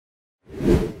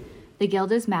The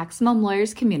Guild is Maximum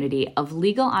Lawyers' community of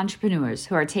legal entrepreneurs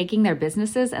who are taking their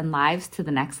businesses and lives to the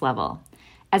next level.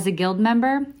 As a Guild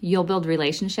member, you'll build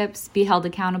relationships, be held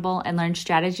accountable, and learn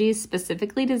strategies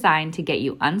specifically designed to get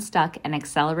you unstuck and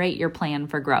accelerate your plan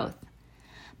for growth.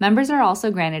 Members are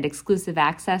also granted exclusive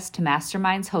access to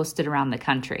masterminds hosted around the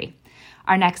country.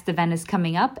 Our next event is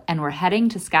coming up, and we're heading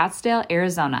to Scottsdale,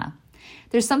 Arizona.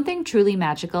 There's something truly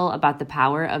magical about the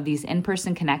power of these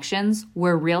in-person connections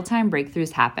where real-time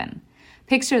breakthroughs happen.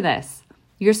 Picture this.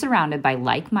 You're surrounded by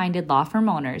like-minded law firm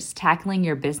owners tackling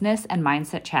your business and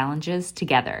mindset challenges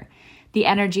together. The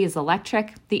energy is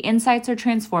electric, the insights are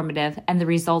transformative, and the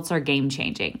results are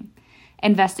game-changing.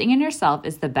 Investing in yourself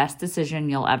is the best decision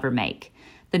you'll ever make.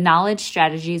 The knowledge,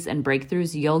 strategies, and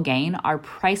breakthroughs you'll gain are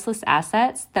priceless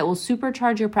assets that will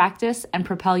supercharge your practice and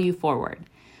propel you forward.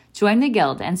 Join the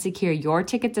Guild and secure your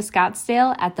ticket to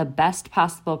Scottsdale at the best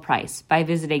possible price by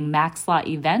visiting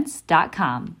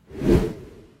maxlawevents.com.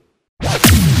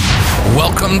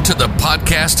 Welcome to the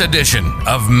podcast edition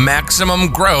of Maximum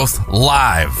Growth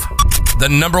Live, the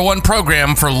 #1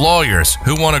 program for lawyers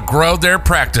who want to grow their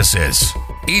practices.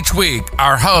 Each week,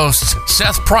 our hosts,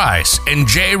 Seth Price and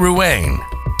Jay Ruane,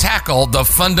 tackle the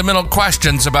fundamental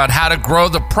questions about how to grow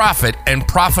the profit and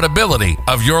profitability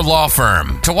of your law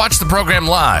firm. To watch the program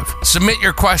live, submit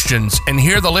your questions, and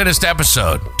hear the latest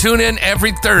episode, tune in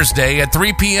every Thursday at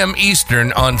 3 p.m.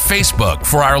 Eastern on Facebook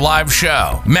for our live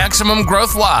show. Maximum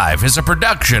Growth Live is a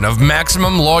production of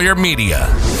Maximum Lawyer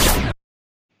Media.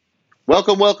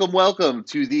 Welcome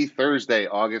to the Thursday,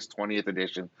 August 20th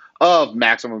edition of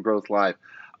Maximum Growth Live.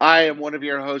 I am one of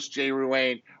your hosts, Jay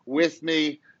Ruane. With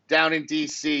me, down in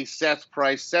D.C., Seth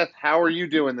Price. Seth, how are you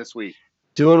doing this week?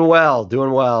 Doing well.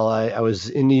 I was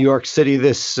in New York City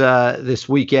this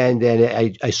weekend,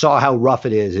 and I saw how rough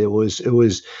it is. It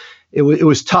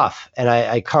was tough, and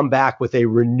I come back with a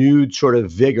renewed sort of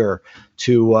vigor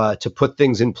to put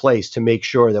things in place to make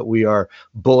sure that we are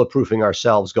bulletproofing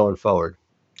ourselves going forward.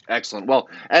 Excellent. Well,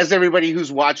 as everybody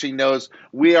who's watching knows,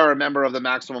 we are a member of the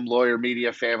Maximum Lawyer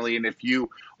Media family, and if you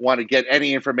want to get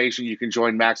any information, you can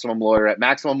join Maximum Lawyer at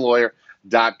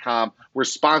MaximumLawyer.com. We're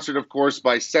sponsored, of course,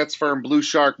 by Seth's firm, Blue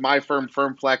Shark, my firm,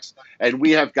 FirmFlex, and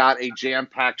we have got a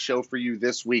jam-packed show for you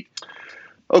this week.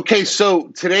 Okay, so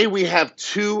today we have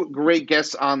two great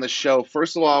guests on the show.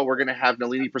 First of all, we're going to have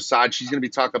Nalini Prasad. She's going to be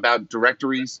talking about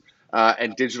directories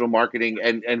and digital marketing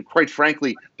and quite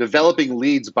frankly, developing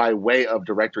leads by way of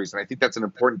directories. And I think that's an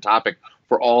important topic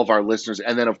for all of our listeners.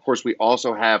 And then, of course, we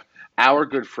also have our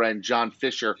good friend, John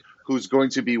Fisher, who's going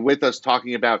to be with us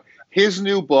talking about his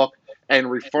new book and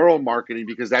referral marketing,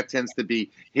 because that tends to be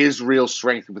his real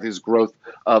strength with his growth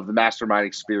of the mastermind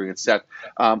experience. Seth,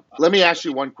 let me ask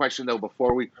you one question, though,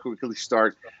 before we quickly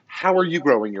start. How are you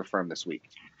growing your firm this week?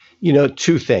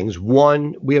 Two things.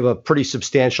 One, we have a pretty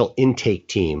substantial intake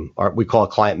team, or we call a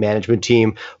client management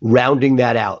team, rounding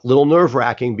that out. A little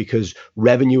nerve-wracking because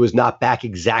revenue is not back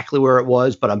exactly where it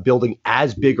was, but I'm building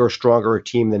as big or stronger a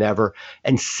team than ever.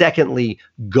 And secondly,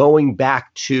 going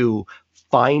back to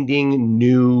finding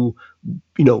new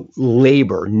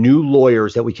labor, new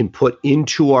lawyers that we can put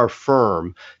into our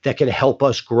firm that can help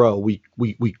us grow. We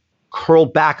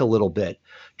curled back a little bit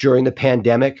during the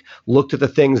pandemic, looked at the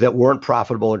things that weren't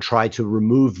profitable and tried to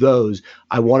remove those.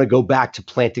 I want to go back to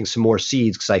planting some more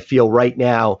seeds because I feel right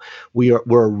now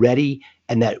we're ready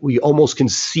and that we almost can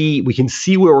see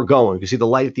where we're going. We can see the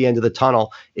light at the end of the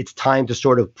tunnel. It's time to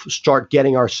sort of start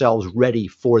getting ourselves ready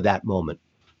for that moment.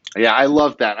 Yeah, I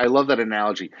love that. I love that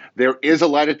analogy. There is a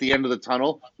light at the end of the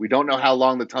tunnel. We don't know how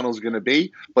long the tunnel is going to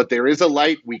be, but there is a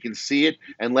light. We can see it,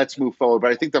 and let's move forward.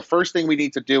 But I think the first thing we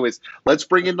need to do is let's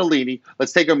bring in Nalini.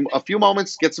 Let's take a few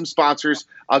moments, get some sponsors.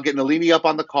 I'll get Nalini up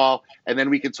on the call, and then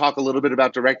we can talk a little bit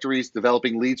about directories,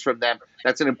 developing leads from them.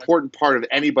 That's an important part of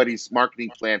anybody's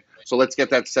marketing plan. So let's get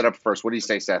that set up first. What do you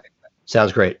say, Seth?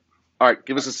 Sounds great. All right,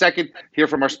 give us a second, hear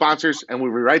from our sponsors, and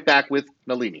we'll be right back with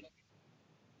Nalini.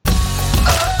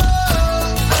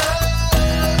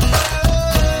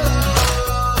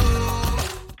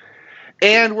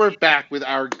 And we're back with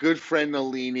our good friend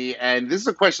Nalini, and this is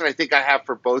a question I think I have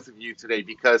for both of you today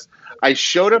because I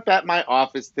showed up at my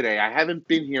office today. I haven't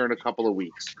been here in a couple of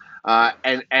weeks,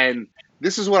 and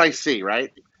this is what I see,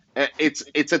 right?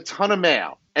 It's a ton of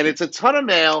mail, and it's a ton of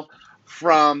mail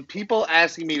from people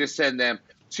asking me to send them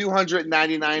 $299,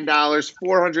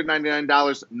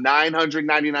 $499,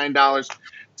 $999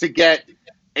 to get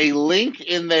a link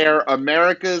in there,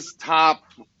 America's top,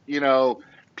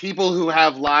 people who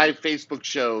have live Facebook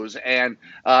shows and,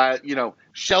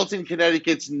 Shelton,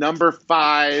 Connecticut's number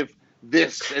 5,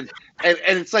 this. And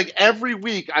it's like every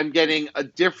week I'm getting a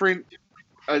different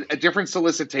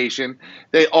solicitation.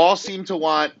 They all seem to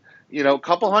want, a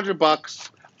couple $100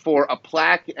 for a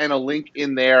plaque and a link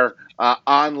in their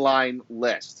online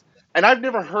list. And I've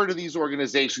never heard of these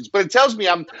organizations, but it tells me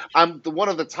I'm one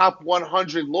of the top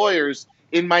 100 lawyers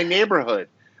in my neighborhood,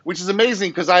 which is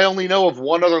amazing because I only know of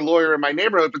one other lawyer in my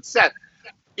neighborhood. But Seth,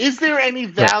 is there any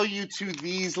value to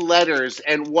these letters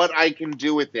and what I can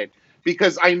do with it?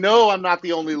 Because I know I'm not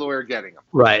the only lawyer getting them.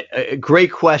 Right. A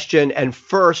great question. And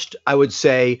first, I would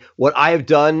say what I have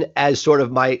done as sort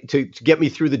of to get me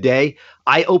through the day,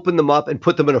 I open them up and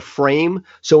put them in a frame.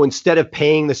 So instead of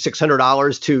paying the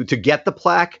 $600 to get the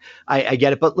plaque, I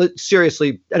get it. But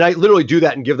seriously, and I literally do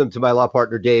that and give them to my law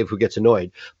partner, Dave, who gets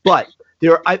annoyed. But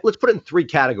let's put it in three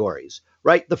categories,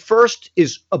 right? The first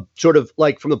is a sort of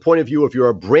like from the point of view, if you're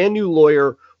a brand new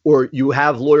lawyer or you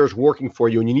have lawyers working for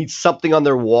you and you need something on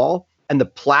their wall, and the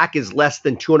plaque is less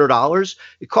than $200,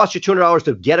 it costs you $200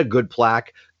 to get a good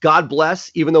plaque. God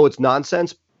bless, even though it's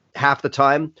nonsense half the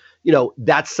time,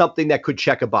 that's something that could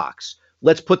check a box.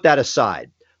 Let's put that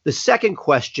aside. The second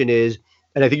question is,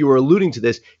 and I think you were alluding to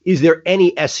this, is there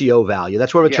any SEO value?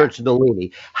 That's where I'm going to turn to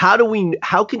Nalini.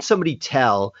 How can somebody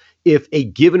tell if a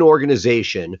given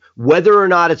organization, whether or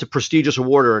not it's a prestigious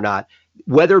award or not,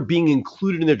 whether being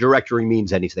included in the directory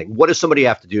means anything? What does somebody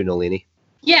have to do, Nalini?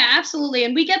 Yeah, absolutely.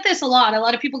 And we get this a lot. A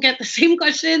lot of people get the same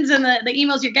questions in the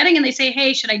emails you're getting, and they say,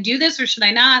 hey, should I do this or should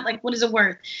I not? Like, what is it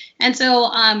worth? And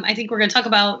so I think we're going to talk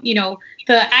about,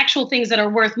 the actual things that are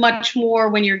worth much more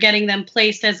when you're getting them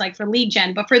placed as like for lead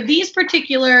gen. But for these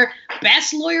particular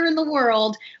best lawyer in the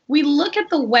world, we look at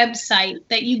the website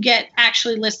that you get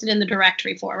actually listed in the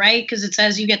directory for, right? Because it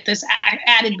says you get this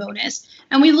added bonus.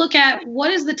 And we look at what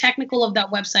does the technical of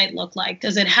that website look like?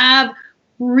 Does it have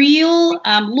real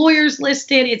lawyers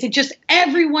listed? Is it just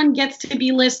everyone gets to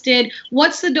be listed?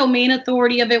 What's the domain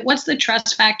authority of it? What's the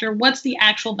trust factor? What's the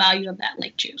actual value of that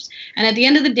link juice? And at the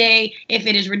end of the day, if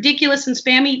it is ridiculous and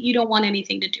spammy, you don't want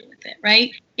anything to do with it,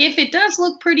 right? If it does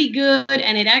look pretty good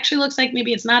and it actually looks like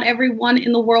maybe it's not everyone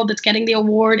in the world that's getting the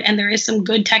award and there is some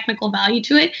good technical value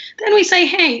to it, then we say,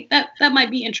 hey, that might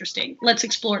be interesting. Let's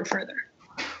explore it further.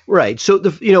 Right. So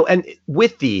and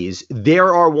with these,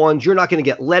 there are ones you're not going to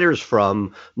get letters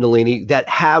from, Nalini, that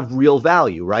have real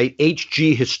value, right?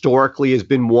 HG historically has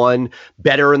been one,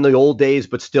 better in the old days,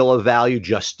 but still of value.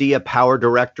 Justia, Power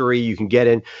Directory, you can get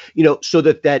in, so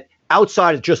that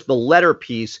outside of just the letter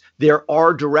piece, there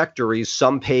are directories,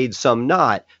 some paid, some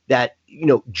not, that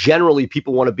generally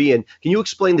people want to be in. Can you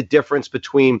explain the difference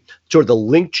between sort of the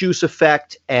link juice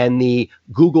effect and the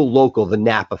Google local, the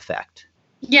NAP effect?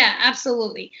 Yeah,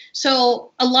 absolutely.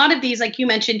 So a lot of these, like you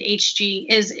mentioned, HG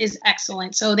is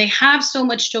excellent. So they have so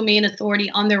much domain authority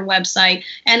on their website.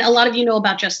 And a lot of you know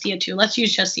about Justia too. Let's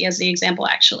use Justia as the example,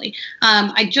 actually.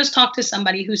 I just talked to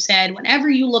somebody who said,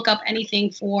 whenever you look up anything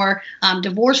for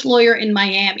divorce lawyer in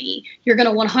Miami, you're going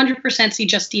to 100% see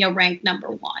Justia ranked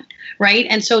 #1, right?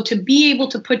 And so to be able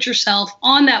to put yourself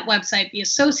on that website, be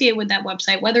associated with that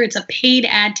website, whether it's a paid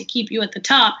ad to keep you at the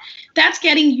top, that's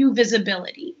getting you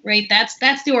visibility, right? That's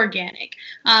the organic.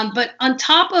 But on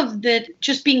top of the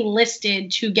just being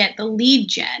listed to get the lead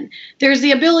gen, there's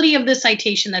the ability of the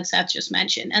citation that Seth just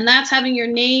mentioned. And that's having your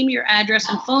name, your address,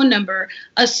 and phone number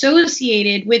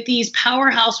associated with these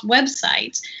powerhouse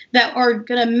websites that are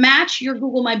going to match your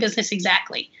Google My Business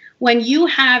exactly. When you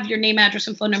have your name, address,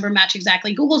 and phone number match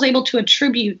exactly, Google's able to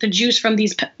attribute the juice from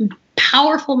these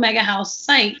powerful mega house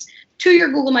sites to your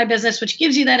Google My Business, which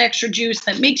gives you that extra juice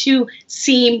that makes you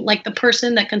seem like the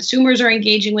person that consumers are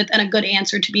engaging with and a good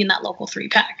answer to be in that local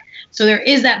 3-pack. So there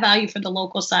is that value for the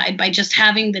local side by just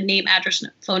having the name, address,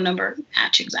 phone number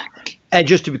match exactly. And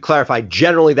just to be clarified,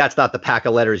 generally that's not the pack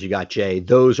of letters you got, Jay.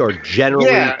 Those are generally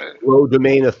low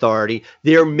domain authority.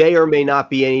 There may or may not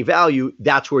be any value.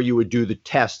 That's where you would do the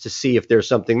test to see if there's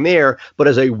something there. But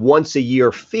as a once a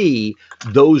year fee,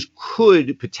 those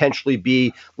could potentially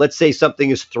be, let's say something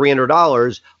is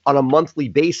 $300 on a monthly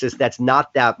basis. That's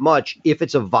not that much. If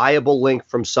it's a viable link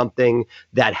from something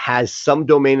that has some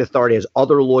domain authority, has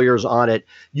other lawyers on it,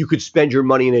 you could spend your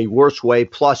money in a worse way.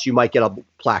 Plus you might get a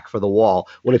plaque for the wall.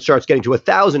 When it starts getting to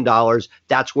 $1,000,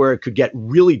 that's where it could get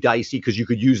really dicey because you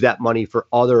could use that money for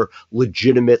other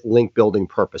legitimate link building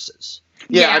purposes.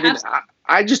 Yeah, I mean,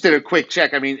 I just did a quick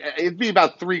check. I mean, it'd be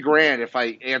about $3,000 if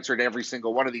I answered every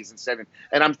single one of these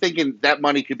and I'm thinking that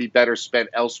money could be better spent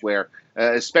elsewhere.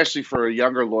 especially for a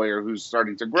younger lawyer who's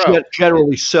starting to grow.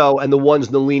 Generally so. And the ones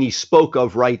Nalini spoke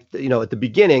of, right, at the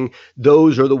beginning,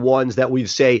 those are the ones that we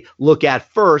say look at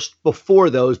first before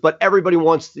those. But everybody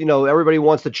wants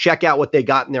to check out what they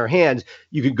got in their hands.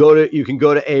 You can go to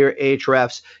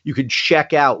Ahrefs. You can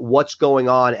check out what's going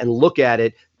on and look at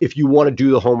it if you want to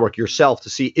do the homework yourself to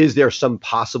see, is there some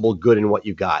possible good in what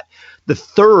you got? The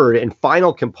third and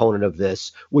final component of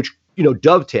this, which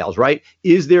dovetails, right?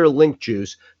 Is there link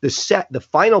juice? The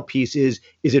final piece is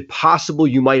it possible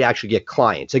you might actually get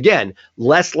clients? Again,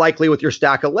 less likely with your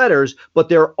stack of letters, but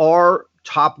there are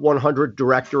top 100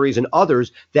 directories and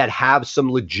others that have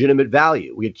some legitimate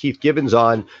value. We had Keith Gibbons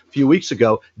on a few weeks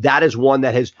ago. That is one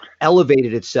that has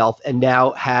elevated itself and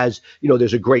now has,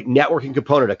 there's a great networking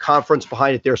component, a conference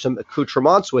behind it. There's some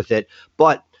accoutrements with it.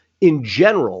 But in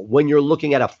general, when you're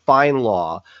looking at a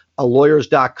FindLaw, a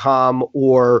lawyers.com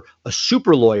or a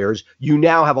Super Lawyers, you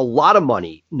now have a lot of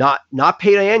money, not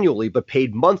paid annually, but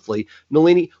paid monthly.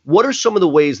 Nalini, what are some of the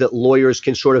ways that lawyers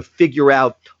can sort of figure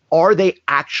out, are they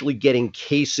actually getting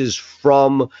cases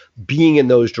from being in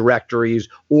those directories,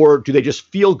 or do they just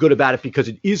feel good about it because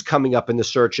it is coming up in the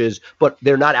searches, but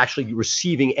they're not actually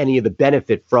receiving any of the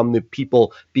benefit from the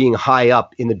people being high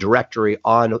up in the directory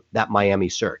on that Miami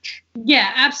search?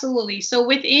 Yeah, absolutely. So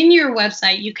within your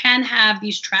website, you can have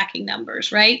these tracking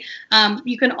numbers, right?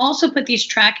 You can also put these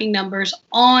tracking numbers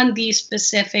on these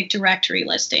specific directory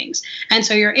listings. And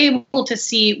so you're able to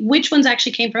see which ones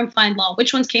actually came from FindLaw,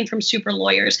 which ones came from Super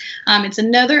Lawyers. It's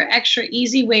another extra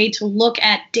easy way to look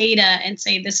at data and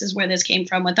say, this is where this came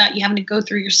from without you having to go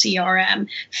through your CRM,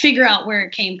 figure out where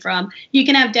it came from. You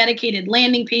can have dedicated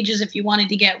landing pages if you wanted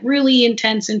to get really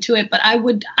intense into it, but I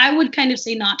would kind of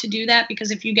say not to do that,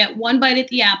 because if you get one bite at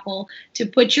the apple to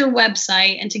put your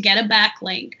website and to get a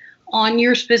backlink on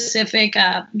your specific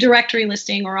directory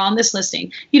listing or on this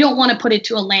listing, you don't want to put it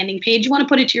to a landing page. You want to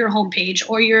put it to your home page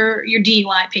or your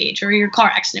DUI page or your car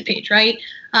accident page, right?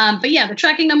 But yeah, the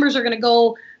tracking numbers are going to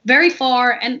go very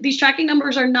far, and these tracking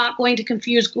numbers are not going to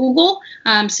confuse Google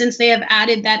since they have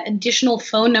added that additional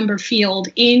phone number field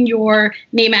in your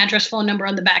name, address, phone number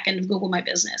on the back end of Google My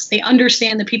Business. They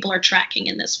understand that people are tracking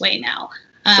in this way now.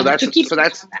 So that's a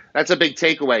big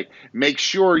takeaway. Make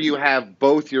sure you have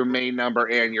both your main number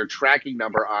and your tracking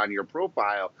number on your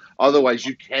profile. Otherwise,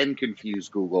 you can confuse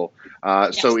Google.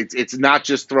 Yes. So it's not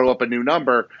just throw up a new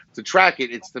number to track it.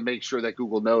 It's to make sure that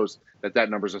Google knows that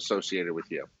number is associated with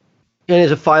you. And as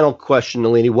a final question,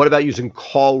 Nalini, what about using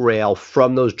CallRail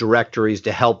from those directories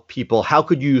to help people? How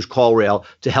could you use CallRail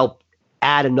to help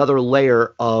add another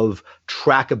layer of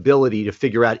trackability to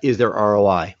figure out, is there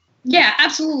ROI? Yeah,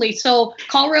 absolutely. So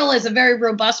CallRail is a very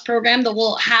robust program that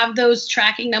will have those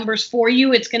tracking numbers for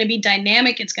you. It's going to be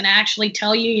dynamic. It's going to actually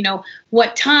tell you,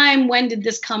 what time, when did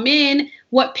this come in,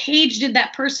 what page did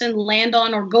that person land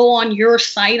on or go on your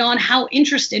site on, how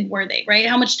interested were they, right?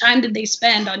 How much time did they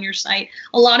spend on your site?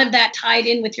 A lot of that tied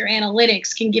in with your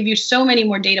analytics can give you so many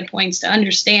more data points to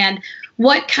understand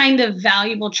what kind of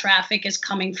valuable traffic is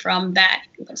coming from that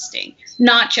listing,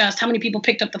 not just how many people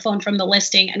picked up the phone from the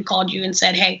listing and called you and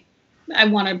said, hey, I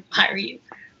want to hire you,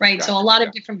 right? Gotcha. So a lot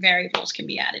of different variables can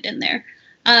be added in there.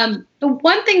 The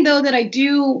one thing, though, that I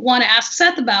do want to ask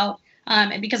Seth about,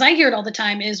 and because I hear it all the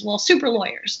time, is, well, Super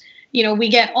Lawyers. We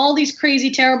get all these crazy,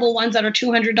 terrible ones that are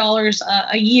 $200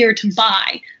 a year to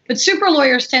buy. But Super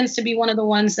Lawyers tends to be one of the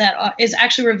ones that is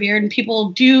actually revered, and people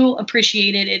do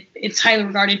appreciate it. It's highly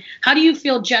regarded. How do you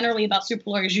feel generally about Super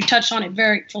Lawyers? You touched on it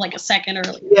for like a second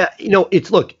earlier. Yeah,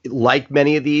 look, like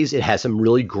many of these, it has some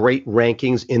really great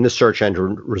rankings in the search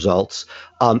engine results.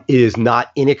 It is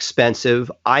not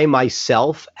inexpensive. I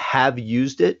myself have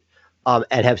used it.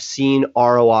 And have seen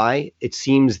ROI. It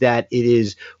seems that it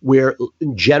is where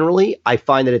generally I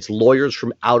find that it's lawyers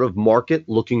from out of market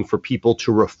looking for people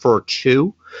to refer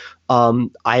to.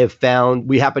 I have found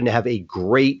we happen to have a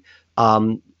great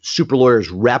Super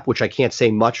Lawyers rep, which I can't say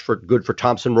much for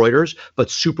Thomson Reuters, but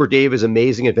Super Dave is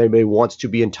amazing. If anybody wants to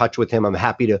be in touch with him, I'm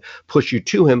happy to push you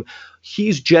to him.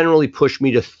 He's generally pushed me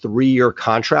to 3-year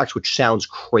contracts, which sounds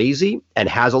crazy and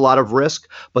has a lot of risk,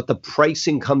 but the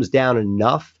pricing comes down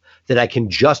enough that I can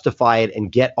justify it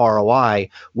and get ROI,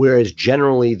 whereas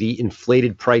generally the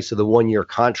inflated price of the 1-year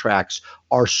contracts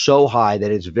are so high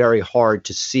that it's very hard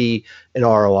to see an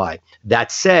ROI.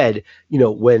 That said,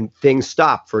 when things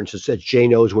stop, for instance, as Jay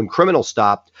knows, when criminal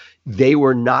stopped, they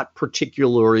were not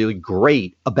particularly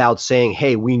great about saying,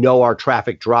 hey, we know our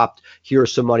traffic dropped,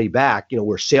 here's some money back,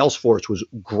 where Salesforce was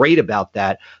great about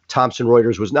that. Thomson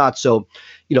Reuters was not. So,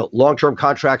 long-term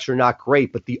contracts are not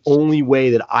great, but the only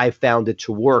way that I found it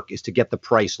to work is to get the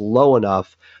price low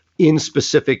enough in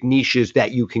specific niches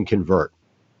that you can convert.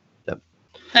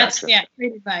 That's Gotcha.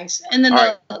 great advice. And then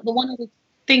the one other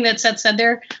thing that Seth said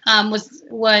there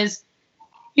was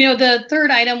the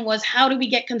third item was, how do we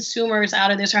get consumers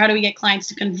out of this, or how do we get clients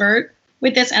to convert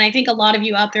with this? And I think a lot of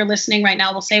you out there listening right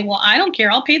now will say, well, I don't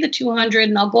care. I'll pay the $200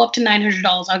 and I'll go up to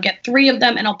 $900. I'll get 3 of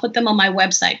them and I'll put them on my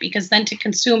website, because then to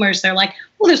consumers, they're like,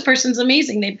 well, this person's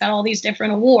amazing. They've got all these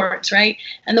different awards, right?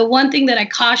 And the one thing that I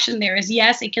caution there is,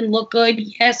 yes, it can look good.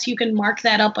 Yes, you can mark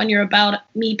that up on your About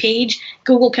Me page.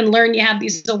 Google can learn you have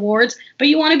these awards, but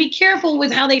you want to be careful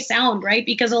with how they sound, right?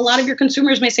 Because a lot of your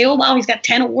consumers may say, oh, wow, he's got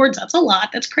 10 awards. That's a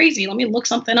lot. That's crazy. Let me look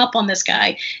something up on this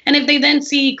guy. And if they then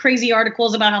see crazy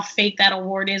articles about how fake that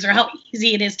award is or how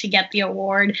easy it is to get the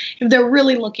award, if they're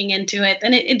really looking into it,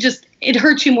 then it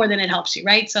hurts you more than it helps you,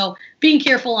 right? So being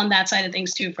careful on that side of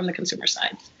things too, from the consumer side.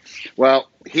 Well,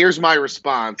 here's my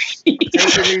response.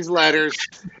 Taking these letters,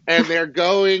 and they're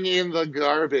going in the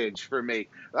garbage for me.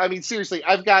 I mean, seriously,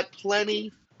 I've got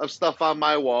plenty of stuff on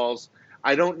my walls.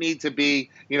 I don't need to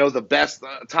be, the best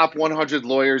top 100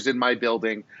 lawyers in my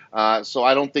building. So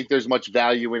I don't think there's much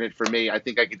value in it for me. I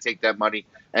think I could take that money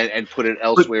and put it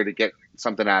elsewhere to get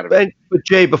something out of it. But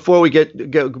Jay, before we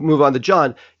move on to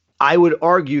John, I would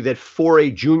argue that for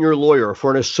a junior lawyer, for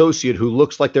an associate who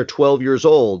looks like they're 12 years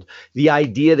old, the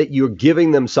idea that you're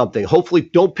giving them something, hopefully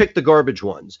don't pick the garbage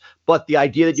ones, but the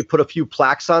idea that you put a few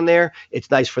plaques on there,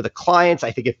 it's nice for the clients.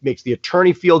 I think it makes the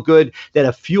attorney feel good. That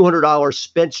a few $100s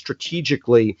spent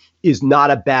strategically is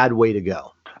not a bad way to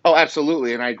go. Oh,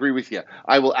 absolutely. And I agree with you.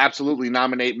 I will absolutely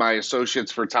nominate my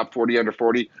associates for Top 40 Under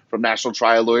 40 from National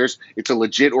Trial Lawyers. It's a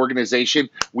legit organization.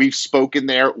 We've spoken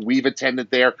there. We've attended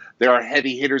there. There are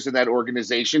heavy hitters in that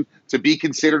organization. To be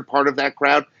considered part of that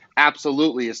crowd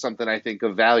absolutely is something I think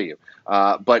of value.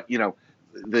 But,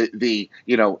 the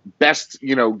best,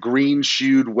 green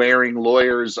shoed wearing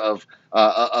lawyers of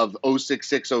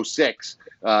 06606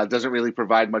 doesn't really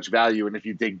provide much value. And if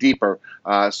you dig deeper,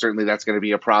 certainly that's going to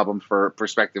be a problem for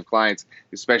prospective clients,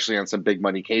 especially on some big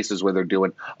money cases where they're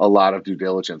doing a lot of due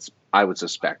diligence, I would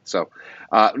suspect. So,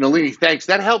 Nalini, thanks.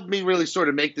 That helped me really sort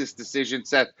of make this decision.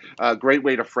 Seth, great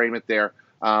way to frame it there.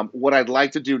 What I'd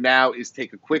like to do now is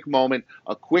take a quick moment,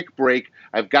 a quick break.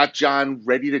 I've got John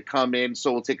ready to come in,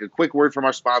 so we'll take a quick word from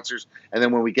our sponsors, and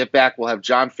then when we get back, we'll have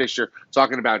John Fisher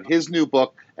talking about his new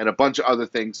book and a bunch of other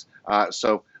things.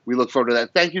 So we look forward to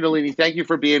that. Thank you, Nalini. Thank you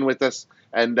for being with us,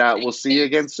 and we'll see you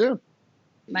again soon.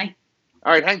 Bye.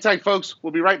 All right, hang tight, folks.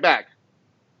 We'll be right back.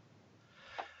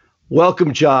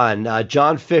 Welcome, John.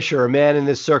 John Fisher, a man in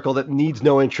this circle that needs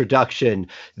no introduction,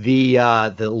 the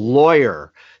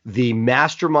lawyer, the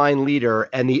mastermind leader,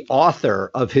 and the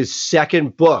author of his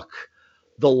second book,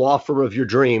 The Law Firm of Your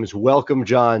Dreams. Welcome,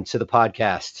 John, to the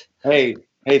podcast. Hey,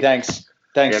 thanks.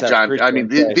 Thanks, yeah, John. I mean,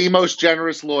 the most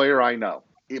generous lawyer I know,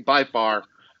 by far,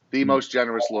 the most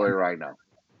generous lawyer I know.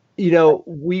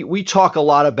 We talk a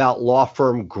lot about law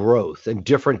firm growth and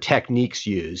different techniques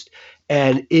used,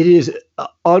 and it is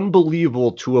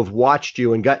unbelievable to have watched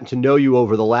you and gotten to know you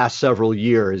over the last several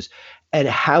years, and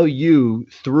how you,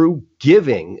 through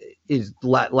giving, is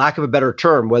lack of a better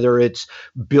term, whether it's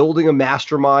building a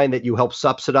mastermind that you help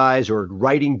subsidize or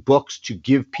writing books to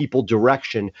give people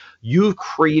direction, you've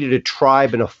created a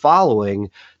tribe and a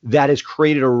following that has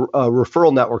created a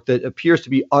referral network that appears to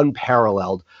be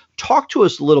unparalleled. Talk to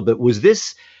us a little bit. Was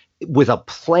this with a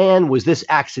plan? Was this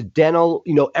accidental?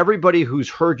 Everybody who's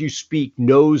heard you speak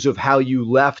knows of how you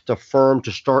left a firm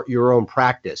to start your own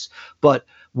practice. But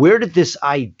where did this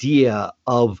idea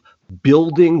of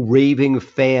building raving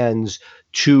fans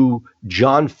to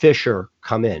John Fisher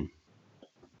come in?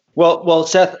 Well,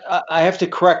 Seth, I have to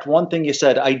correct one thing you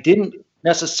said. I didn't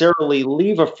necessarily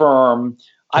leave a firm.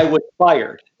 I was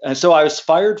fired. And so I was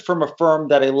fired from a firm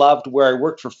that I loved, where I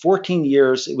worked for 14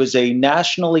 years. It was a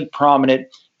nationally prominent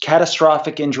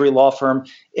catastrophic injury law firm.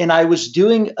 And I was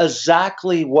doing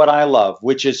exactly what I love,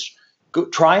 which is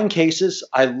trying cases.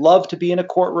 I love to be in a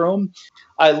courtroom.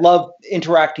 I love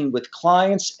interacting with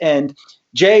clients. And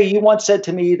Jay, you once said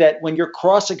to me that when you're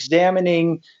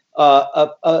cross-examining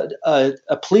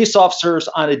police officers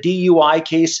on a DUI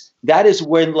case, that is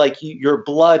when your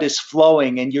blood is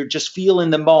flowing and you're just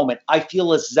feeling the moment. I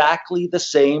feel exactly the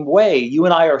same way. You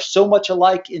and I are so much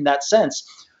alike in that sense.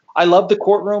 I love the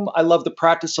courtroom. I love the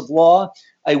practice of law.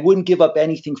 I wouldn't give up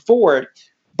anything for it.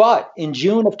 But in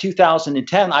June of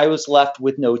 2010, I was left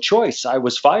with no choice. I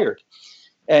was fired.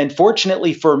 And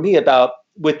fortunately for me,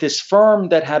 with this firm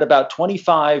that had about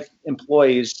 25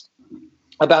 employees,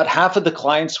 about half of the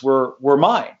clients were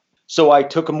mine. So I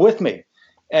took them with me.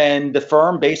 And the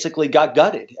firm basically got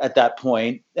gutted at that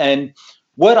point. And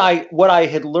what I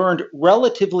had learned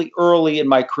relatively early in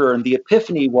my career, and the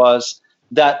epiphany was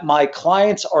that my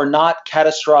clients are not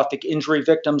catastrophic injury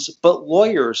victims, but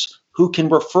lawyers who can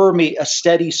refer me a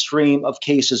steady stream of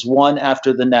cases, one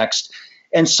after the next.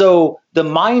 And so the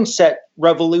mindset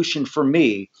revolution for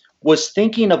me was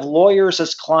thinking of lawyers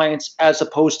as clients as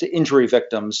opposed to injury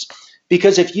victims.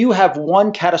 Because if you have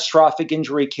one catastrophic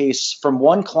injury case from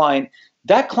one client,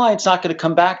 that client's not going to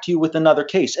come back to you with another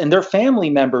case, and their family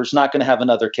member's not going to have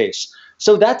another case.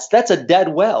 So that's a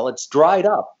dead well. It's dried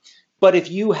up. But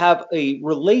if you have a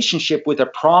relationship with a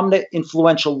prominent,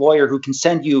 influential lawyer who can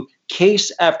send you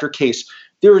case after case,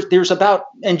 there's about,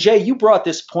 and Jay, you brought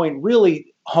this point really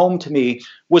home to me,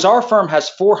 was our firm has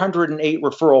 408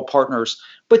 referral partners,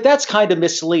 but that's kind of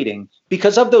misleading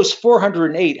because of those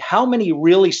 408, how many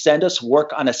really send us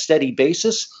work on a steady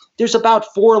basis? There's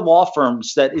about 4 law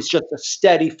firms that is just a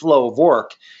steady flow of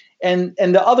work. And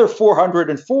the other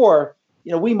 404,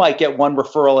 we might get one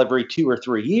referral every 2 or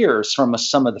 3 years from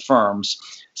some of the firms.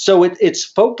 So it's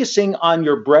focusing on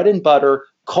your bread and butter,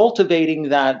 cultivating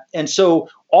that. And so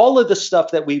all of the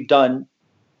stuff that we've done,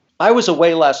 I was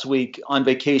away last week on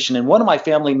vacation, and one of my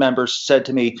family members said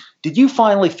to me, "Did you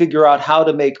finally figure out how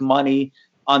to make money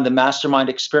on the mastermind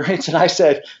experience?" And I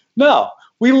said, "No,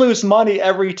 we lose money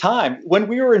every time. When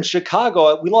we were in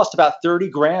Chicago, we lost about 30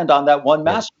 grand on that one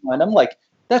mastermind." I'm like,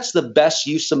 that's the best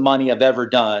use of money I've ever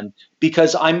done,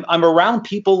 because I'm around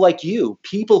people like you,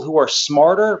 people who are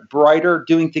smarter, brighter,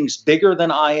 doing things bigger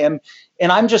than I am.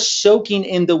 And I'm just soaking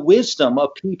in the wisdom of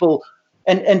people.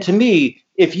 And to me,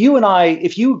 if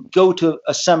you go to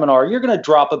a seminar, you're going to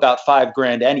drop about 5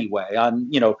 grand anyway on,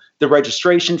 the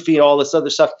registration fee, all this other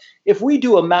stuff. If we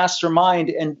do a mastermind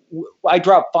and I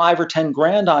drop 5 or 10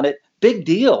 grand on it, big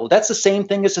deal. That's the same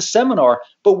thing as a seminar.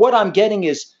 But what I'm getting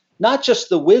is not just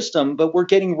the wisdom, but we're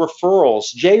getting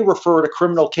referrals. Jay referred a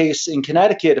criminal case in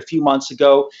Connecticut a few months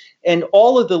ago, and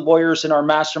all of the lawyers in our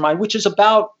mastermind, which is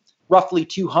about roughly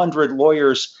 200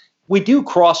 lawyers, we do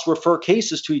cross-refer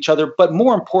cases to each other, but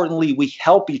more importantly, we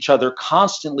help each other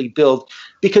constantly build,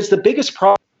 because the biggest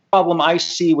problem I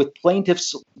see with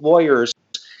plaintiffs' lawyers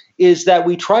is that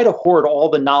we try to hoard all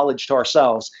the knowledge to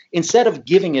ourselves instead of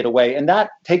giving it away. And that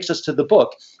takes us to the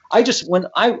book. When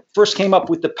I first came up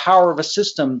with the power of a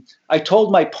system, I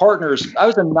told my partners, I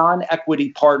was a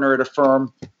non-equity partner at a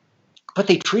firm, but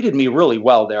they treated me really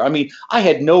well there. I mean, I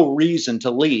had no reason to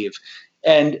leave.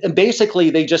 And basically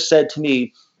they just said to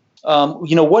me,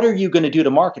 what are you going to do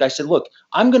to market? I said, look,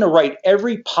 I'm going to write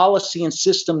every policy and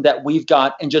system that we've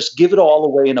got and just give it all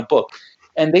away in a book.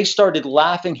 And they started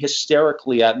laughing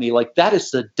hysterically at me, like that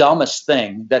is the dumbest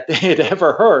thing that they had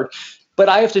ever heard. But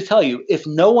I have to tell you, if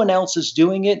no one else is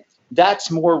doing it,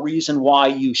 that's more reason why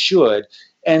you should.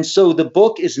 And so the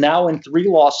book is now in 3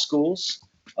 law schools.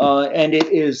 And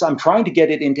I'm trying to get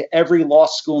it into every law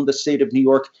school in the state of New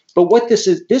York. But what this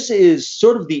is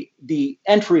sort of the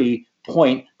entry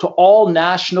point to all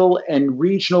national and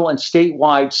regional and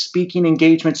statewide speaking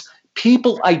engagements.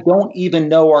 People I don't even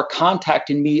know are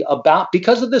contacting me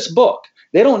because of this book.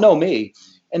 They don't know me.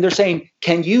 And they're saying,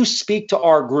 can you speak to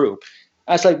our group?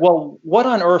 I was like, well, what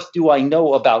on earth do I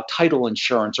know about title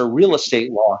insurance or real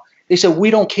estate law? They said,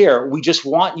 we don't care. We just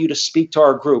want you to speak to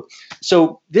our group.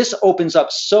 So this opens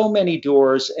up so many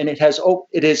doors, and it has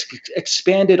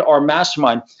expanded our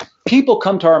mastermind. People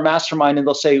come to our mastermind and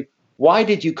they'll say, why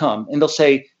did you come? And they'll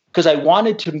say, because I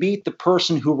wanted to meet the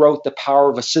person who wrote The Power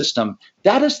of a System.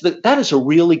 That is a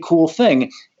really cool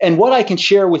thing. And what I can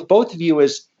share with both of you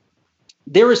is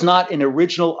there is not an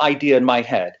original idea in my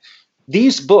head.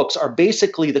 These books are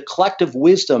basically the collective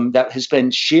wisdom that has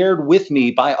been shared with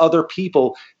me by other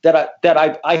people that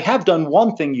I have done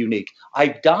one thing unique.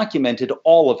 I've documented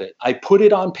all of it. I put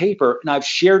it on paper and I've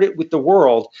shared it with the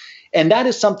world. And that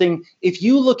is something, if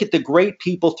you look at the great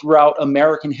people throughout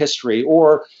American history,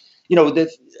 or the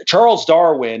Charles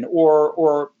Darwin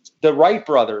or the Wright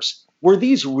brothers, were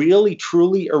these really,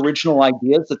 truly original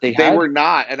ideas that they had? They were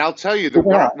not. And I'll tell you, the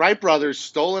Wright brothers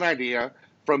stole an idea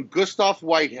from Gustav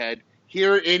Whitehead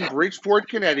here in Bridgeport,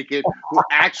 Connecticut, who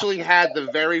actually had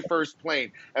the very first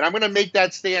plane. And I'm going to make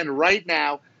that stand right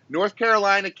now. North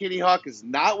Carolina, Kitty Hawk is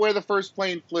not where the first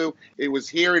plane flew. It was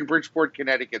here in Bridgeport,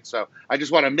 Connecticut. So I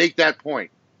just want to make that point.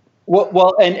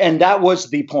 Well, and that was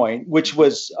the point, which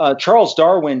was Charles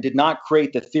Darwin did not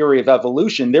create the theory of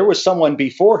evolution. There was someone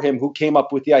before him who came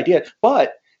up with the idea,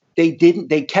 but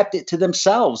they kept it to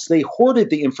themselves. They hoarded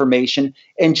the information.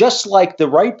 And just like the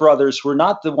Wright brothers were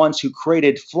not the ones who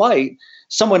created flight,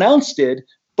 someone else did.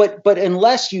 But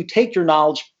unless you take your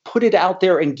knowledge, put it out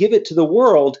there and give it to the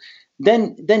world,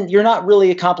 then you're not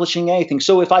really accomplishing anything.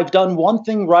 So if I've done one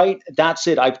thing right, that's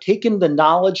it. I've taken the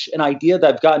knowledge and idea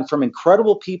that I've gotten from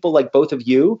incredible people like both of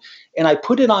you, and I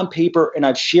put it on paper and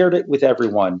I've shared it with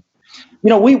everyone.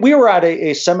 We were at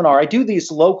a seminar. I do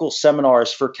these local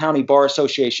seminars for county bar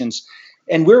associations,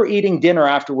 and we're eating dinner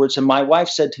afterwards. And my wife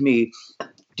said to me,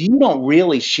 you don't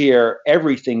really share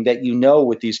everything that you know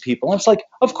with these people. And it's like,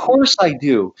 of course I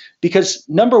do. Because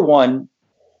number one,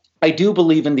 I do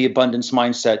believe in the abundance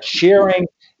mindset. Sharing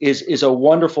is a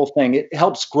wonderful thing. It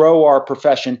helps grow our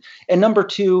profession. And number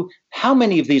two, how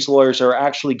many of these lawyers are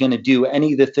actually going to do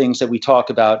any of the things that we talk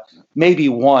about? Maybe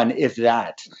one, if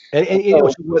that. And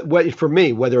what, for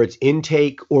me, whether it's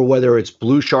intake or whether it's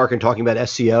Blue Shark and talking about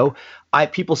SEO,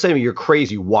 people say to me, you're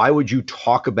crazy. Why would you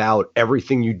talk about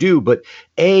everything you do? But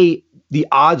the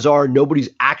odds are nobody's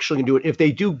actually going to do it. If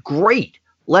they do, great.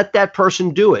 Let that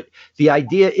person do it. The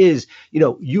idea is,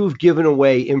 you've given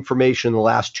away information in the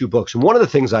last 2 books. And one of the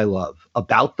things I love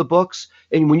about the books,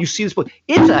 and when you see this book,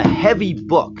 it's a heavy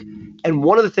book. And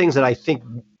one of the things that I think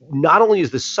not only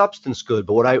is the substance good,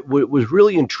 but what I was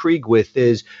really intrigued with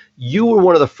is you were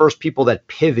one of the first people that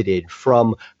pivoted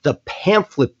from the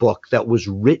pamphlet book that was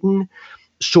written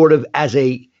sort of as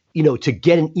a, to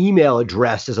get an email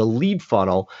address as a lead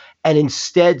funnel, and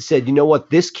instead said, you know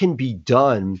what, this can be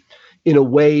done in a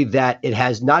way that it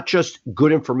has not just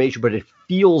good information, but it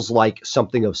feels like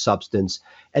something of substance.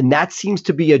 And that seems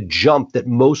to be a jump that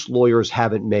most lawyers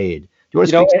haven't made. Do you want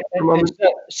to speak to that for a moment?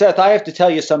 Seth, I have to tell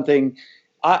you something.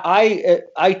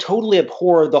 I totally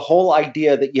abhor the whole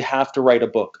idea that you have to write a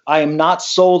book. I am not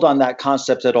sold on that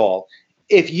concept at all.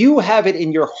 If you have it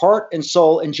in your heart and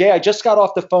soul, and Jay, I just got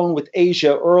off the phone with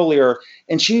Asia earlier,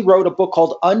 and she wrote a book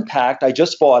called Unpacked. I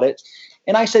just bought it.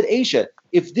 And I said, Asia,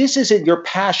 if this isn't your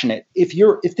passionate,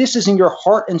 if this isn't your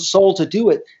heart and soul to do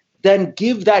it, then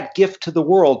give that gift to the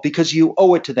world because you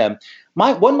owe it to them.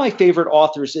 One of my favorite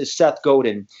authors is Seth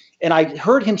Godin. And I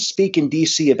heard him speak in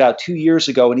DC about 2 years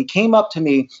ago. And he came up to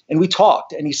me and we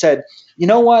talked. And he said, you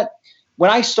know what? When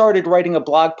I started writing a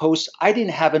blog post, I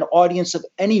didn't have an audience of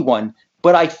anyone,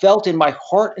 but I felt in my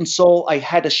heart and soul I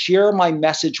had to share my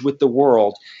message with the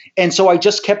world. And so I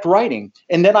just kept writing.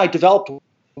 And then I developed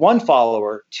 1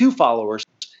 follower, 2 followers,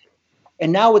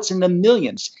 and now it's in the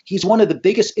millions. He's one of the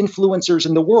biggest influencers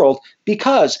in the world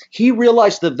because he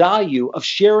realized the value of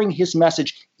sharing his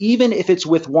message, even if it's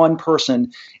with one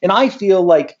person. And I feel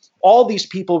like all these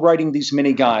people writing these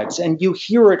mini guides, and you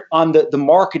hear it on the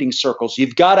marketing circles,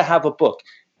 you've got to have a book.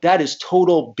 That is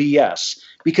total BS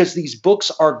because these books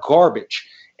are garbage.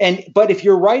 But if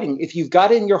you've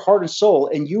got it in your heart and soul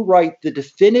and you write the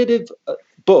definitive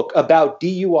book about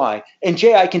DUI, and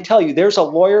Jay, I can tell you, there's a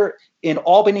lawyer in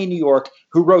Albany, New York,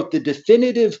 who wrote the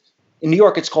definitive, in New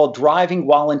York, it's called Driving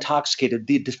While Intoxicated,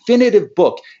 the definitive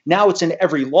book. Now it's in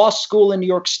every law school in New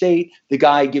York State. The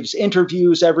guy gives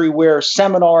interviews everywhere,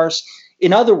 seminars.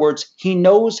 In other words, he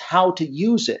knows how to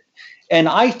use it. And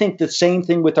I think the same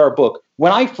thing with our book.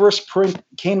 When I first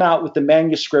came out with the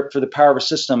manuscript for The Power of a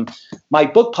System, my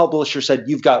book publisher said,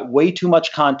 you've got way too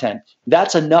much content.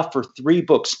 That's enough for 3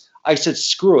 books. I said,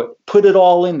 screw it, put it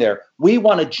all in there. We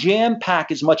want to jam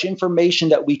pack as much information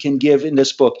that we can give in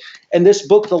this book. And this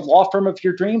book, The Law Firm of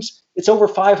Your Dreams, it's over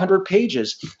 500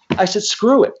 pages. I said,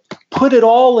 screw it, put it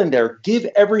all in there, give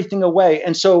everything away.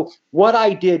 And so what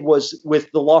I did was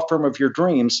with The Law Firm of Your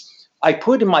Dreams, I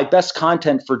put in my best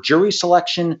content for jury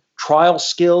selection, trial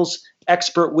skills,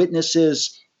 expert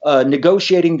witnesses,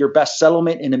 negotiating your best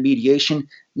settlement in a mediation,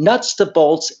 nuts to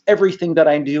bolts, everything that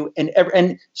I do.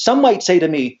 And some might say to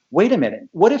me, wait a minute,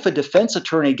 what if a defense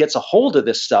attorney gets a hold of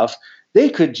this stuff? They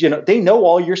could, they know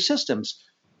all your systems.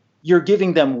 You're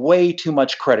giving them way too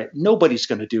much credit. Nobody's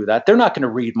going to do that. They're not going to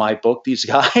read my book, these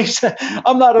guys.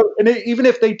 And even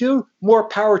if they do, more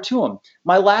power to them.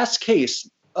 My last case,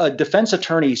 a defense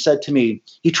attorney said to me,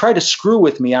 he tried to screw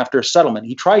with me after a settlement.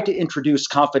 He tried to introduce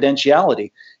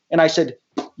confidentiality. And I said,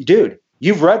 dude,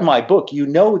 you've read my book. You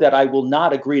know that I will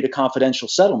not agree to confidential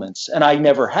settlements, and I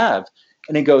never have.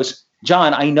 And he goes,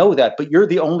 John, I know that, but you're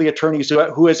the only attorney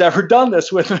who has ever done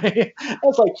this with me. I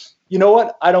was like, you know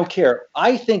what? I don't care.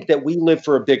 I think that we live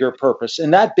for a bigger purpose.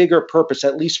 And that bigger purpose,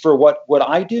 at least for what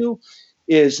I do,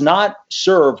 is not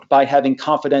served by having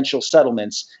confidential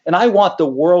settlements. And I want the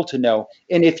world to know.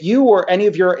 And if you or any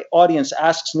of your audience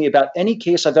asks me about any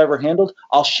case I've ever handled,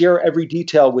 I'll share every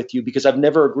detail with you because I've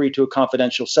never agreed to a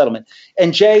confidential settlement.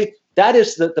 And Jay, that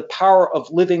is the power of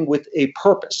living with a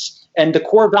purpose. And the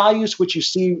core values, which you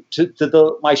see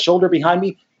to my shoulder behind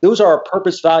me, those are our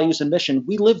purpose, values, and mission.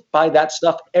 We live by that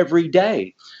stuff every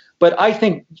day. But I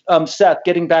think, Seth,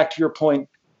 getting back to your point,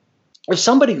 if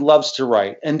somebody loves to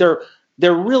write and they're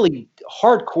they're really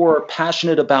hardcore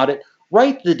passionate about it.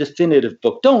 Write the definitive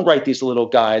book. Don't write these little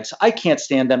guides. I can't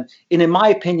stand them. And in my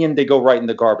opinion, they go right in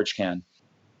the garbage can.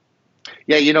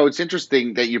 Yeah, it's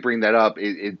interesting that you bring that up.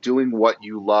 Doing what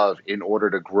you love in order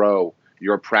to grow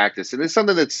your practice, and it's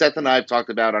something that Seth and I have talked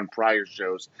about on prior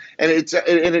shows. And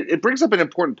it brings up an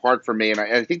important part for me, and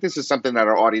I think this is something that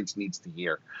our audience needs to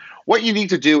hear. What you need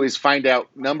to do is find out,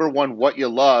 number one, what you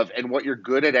love and what you're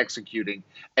good at executing,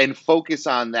 and focus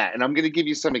on that. And I'm going to give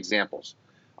you some examples.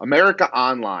 America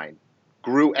Online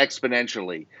grew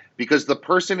exponentially because the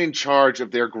person in charge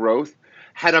of their growth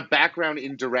had a background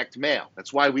in direct mail.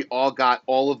 That's why we all got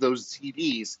all of those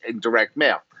CDs in direct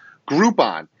mail.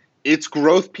 Groupon, its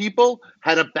growth people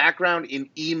had a background in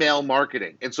email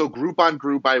marketing. And so Groupon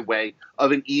grew by way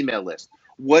of an email list.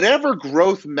 Whatever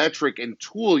growth metric and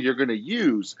tool you're going to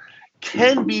use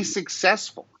can be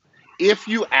successful if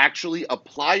you actually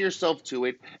apply yourself to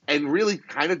it and really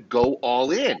kind of go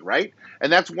all in, right?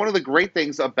 And that's one of the great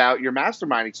things about your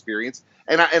mastermind experience.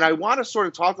 And I want to sort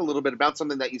of talk a little bit about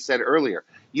something that you said earlier.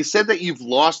 You said that you've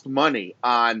lost money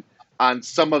on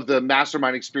some of the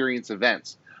mastermind experience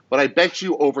events, but I bet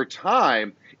you over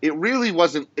time, it really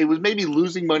wasn't, it was maybe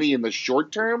losing money in the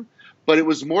short term, but it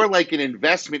was more like an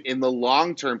investment in the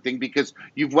long-term thing because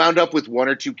you've wound up with one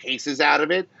or two cases out of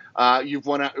it. You've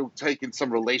taken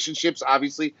some relationships,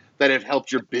 obviously, that have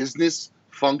helped your business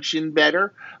function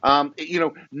better.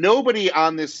 Nobody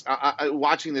on this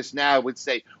watching this now would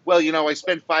say, well, I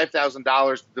spent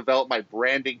 $5,000 to develop my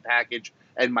branding package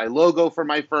and my logo for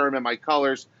my firm and my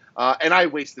colors, and I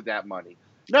wasted that money.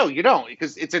 No, you don't,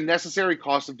 because it's a necessary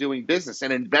cost of doing business,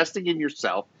 and investing in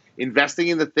yourself, investing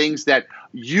in the things that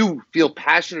you feel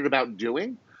passionate about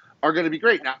doing are going to be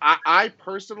great. Now, I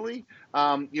personally,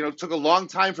 took a long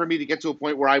time for me to get to a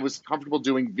point where I was comfortable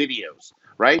doing videos,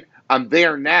 right? I'm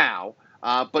there now.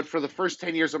 But for the first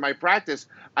 10 years of my practice,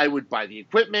 I would buy the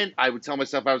equipment. I would tell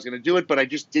myself I was going to do it, but I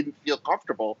just didn't feel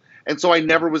comfortable. And so I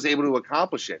never was able to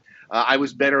accomplish it. I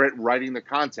was better at writing the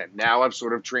content. Now I've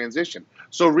sort of transitioned.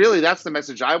 So really, that's the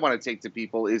message I want to take to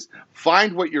people is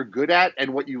find what you're good at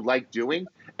and what you like doing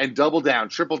and double down,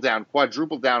 triple down,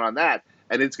 quadruple down on that.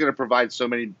 And it's going to provide so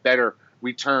many better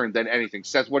return than anything.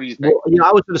 Seth, what do you think? Well,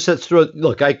 I was going to say,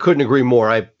 look, I couldn't agree more.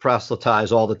 I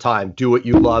proselytize all the time. Do what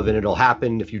you love and it'll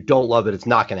happen. If you don't love it, it's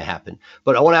not going to happen.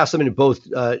 But I want to ask something to both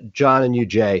John and you,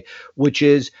 Jay, which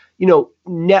is,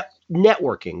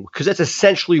 networking, because that's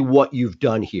essentially what you've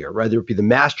done here, whether it be the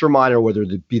mastermind or whether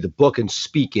it be the book and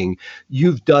speaking,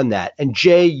 you've done that. And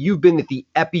Jay, you've been at the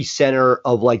epicenter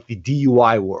of like the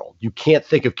DUI world. You can't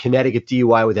think of Connecticut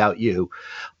DUI without you.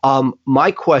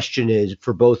 My question is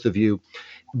for both of you,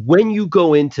 when you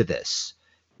go into this,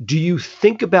 do you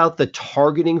think about the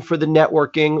targeting for the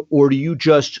networking, or do you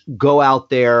just go out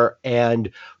there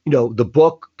and, the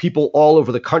book, people all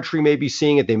over the country may be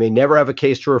seeing it. They may never have a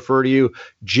case to refer to you.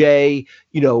 Jay,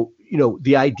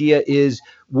 the idea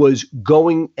was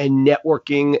going and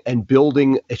networking and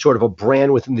building a sort of a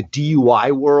brand within the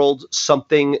DUI world,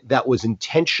 something that was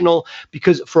intentional,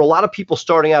 because for a lot of people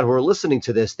starting out who are listening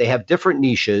to this, they have different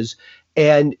niches.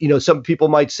 And, some people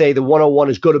might say the 101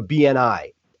 is go to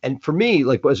BNI. And for me,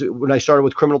 like when I started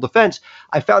with criminal defense,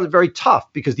 I found it very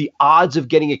tough because the odds of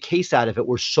getting a case out of it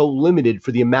were so limited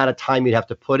for the amount of time you'd have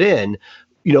to put in,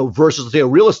 versus say a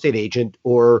real estate agent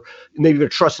or maybe a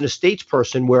trust and estates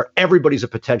person where everybody's a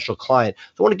potential client.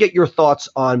 So I want to get your thoughts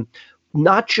on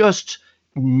not just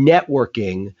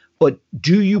networking, but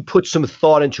do you put some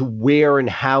thought into where and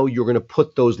how you're going to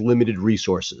put those limited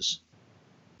resources?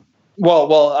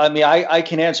 Well, I mean, I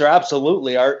can answer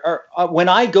absolutely. When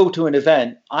I go to an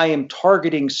event, I am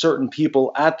targeting certain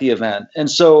people at the event. And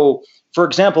so, for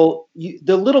example,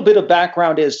 the little bit of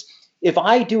background is if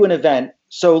I do an event,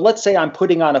 so let's say I'm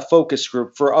putting on a focus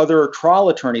group for other trial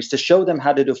attorneys to show them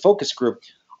how to do a focus group,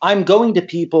 I'm going to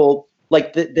people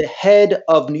like the head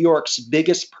of New York's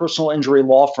biggest personal injury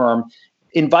law firm,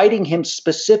 inviting him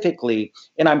specifically,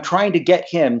 and I'm trying to get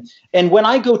him. And when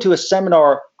I go to a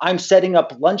seminar, I'm setting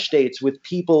up lunch dates with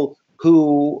people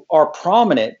who are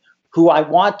prominent, who I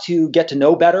want to get to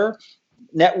know better,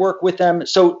 network with them.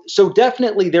 So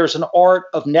definitely there's an art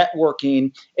of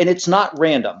networking, and it's not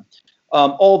random.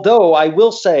 Although I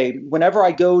will say, whenever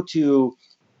I go to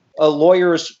a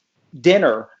lawyer's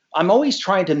dinner, I'm always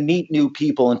trying to meet new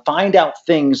people and find out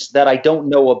things that I don't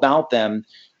know about them.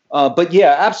 But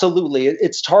yeah, absolutely.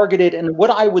 It's targeted. And what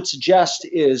I would suggest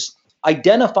is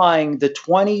identifying the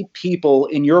 20 people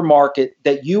in your market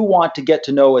that you want to get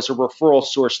to know as a referral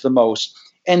source the most,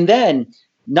 and then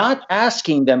not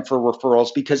asking them for referrals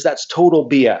because that's total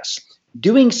BS.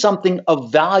 Doing something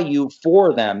of value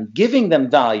for them, giving them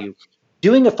value.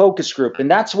 doing a focus group, and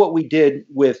that's what we did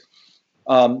with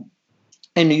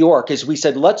in New York, is we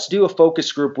said, let's do a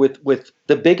focus group with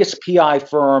the biggest PI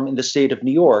firm in the state of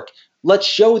New York. Let's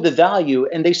show the value.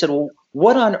 And they said, well,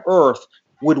 what on earth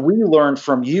would we learn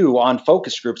from you on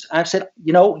focus groups? And I said,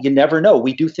 you never know.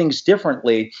 We do things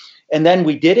differently. And then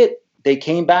we did it. They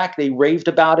came back, they raved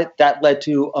about it. That led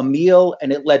to a meal,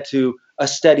 and it led to a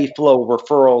steady flow of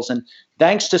referrals. And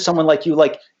thanks to someone like you,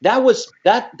 like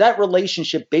that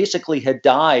relationship basically had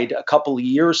died a couple of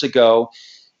years ago.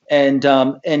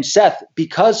 And Seth,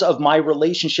 because of my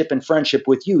relationship and friendship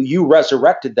with you, you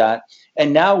resurrected that.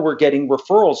 And now we're getting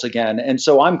referrals again. And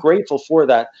so I'm grateful for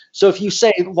that. So if you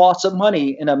say loss of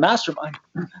money in a mastermind,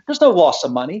 there's no loss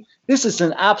of money. This is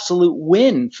an absolute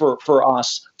win for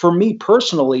us, for me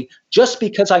personally, just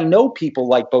because I know people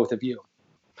like both of you.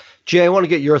 Jay, I want to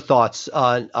get your thoughts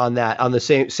on that, on the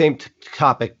same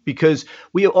topic, because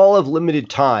we all have limited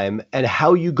time, and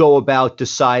how you go about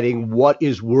deciding what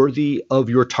is worthy of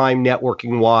your time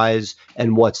networking wise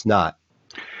and what's not.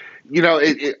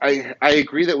 I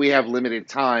agree that we have limited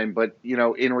time, but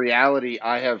in reality,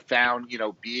 I have found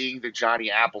being the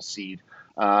Johnny Appleseed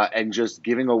and just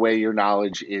giving away your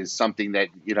knowledge is something that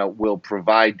will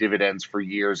provide dividends for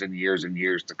years and years and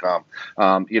years to come.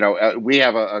 We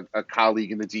have a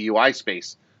colleague in the DUI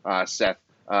space, Seth,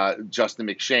 Justin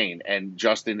McShane, and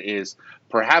Justin is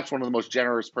perhaps one of the most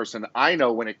generous person I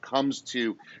know when it comes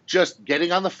to just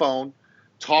getting on the phone,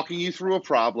 talking you through a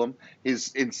problem.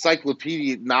 His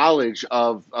encyclopedic knowledge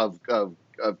of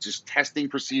just testing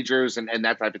procedures and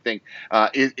that type of thing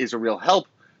is a real help.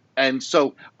 And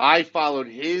so I followed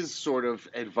his sort of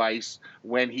advice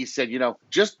when he said,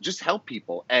 just help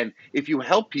people. And if you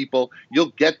help people,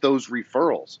 you'll get those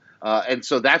referrals. And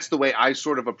so that's the way I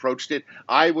sort of approached it.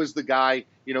 I was the guy,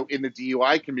 in the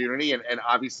DUI community and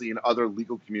obviously in other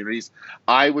legal communities,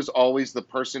 I was always the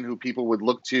person who people would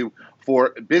look to for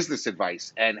business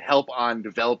advice and help on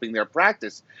developing their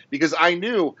practice, because I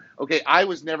knew, I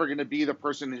was never going to be the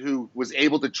person who was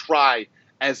able to try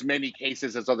as many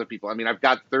cases as other people. I mean, I've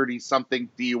got 30-something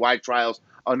DUI trials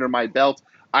under my belt.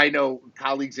 I know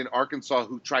colleagues in Arkansas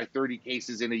who try 30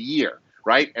 cases in a year,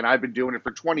 right? And I've been doing it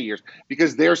for 20 years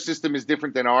because their system is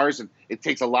different than ours, and it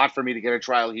takes a lot for me to get a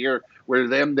trial here where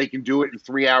they can do it in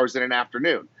 3 hours in an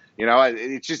afternoon.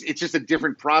 It's just a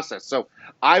different process. So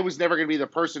I was never going to be the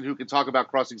person who could talk about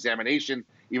cross-examination,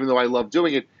 even though I love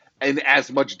doing it, in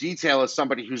as much detail as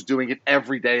somebody who's doing it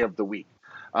every day of the week.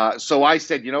 So I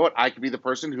said, you know what, I could be the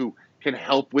person who can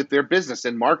help with their business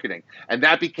and marketing. And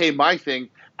that became my thing.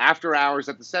 After hours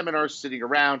at the seminars, sitting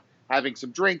around, having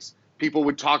some drinks, people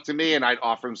would talk to me and I'd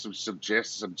offer them some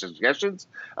suggestions.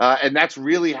 And that's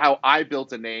really how I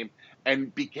built a name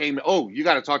and became, you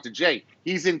got to talk to Jay.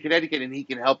 He's in Connecticut and he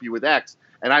can help you with X.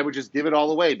 And I would just give it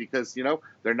all away because,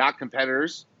 they're not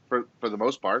competitors for the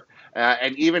most part.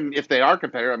 And even if they are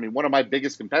competitors, I mean, one of my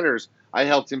biggest competitors, I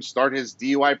helped him start his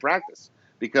DUI practice,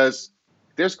 because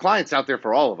there's clients out there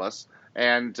for all of us.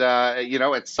 And,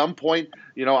 at some point,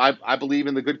 I believe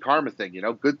in the good karma thing.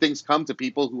 Good things come to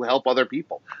people who help other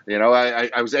people.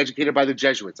 I was educated by the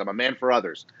Jesuits. I'm a man for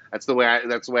others. That's the way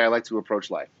I like to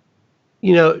approach life.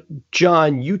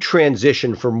 John, you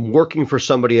transitioned from working for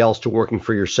somebody else to working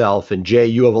for yourself. And Jay,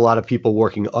 you have a lot of people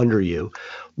working under you.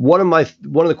 One of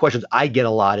the questions I get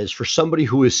a lot is for somebody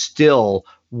who is still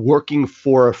working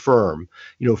for a firm,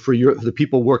 for the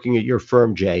people working at your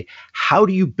firm, Jay, how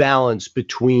do you balance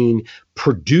between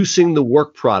producing the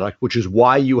work product, which is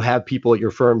why you have people at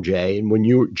your firm, Jay,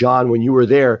 and John, when you were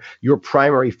there, your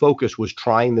primary focus was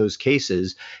trying those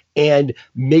cases, and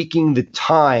making the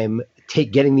time,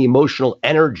 getting the emotional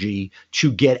energy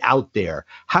to get out there?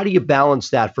 How do you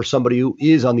balance that for somebody who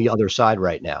is on the other side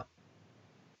right now?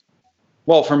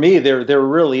 Well, for me, there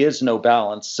really is no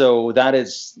balance. So that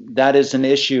is an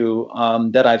issue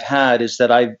that I've had, is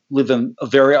that I live a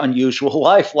very unusual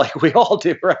life, like we all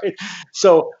do, right?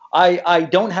 So I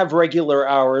don't have regular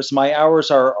hours. My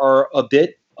hours are a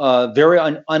bit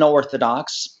very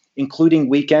unorthodox, including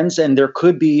weekends, and there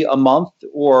could be a month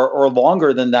or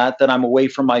longer than that I'm away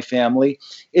from my family.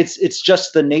 It's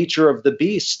just the nature of the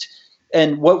beast.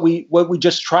 And what we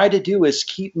just try to do is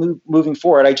keep moving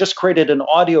forward. I just created an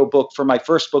audio book for my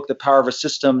first book, The Power of a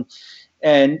System.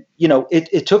 And,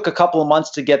 it took a couple of months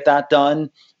to get that done,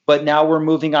 but now we're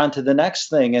moving on to the next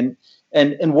thing.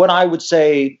 And what I would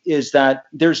say is that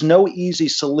there's no easy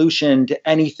solution to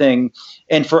anything.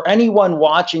 And for anyone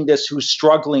watching this who's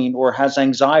struggling or has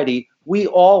anxiety, we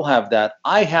all have that.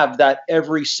 I have that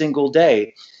every single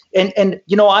day. And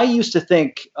I used to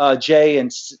think, Jay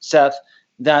and Seth,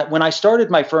 that when I started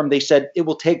my firm, they said it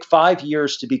will take 5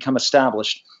 years to become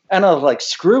established. And I was like,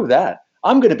 screw that.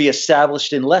 I'm going to be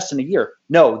established in less than a year.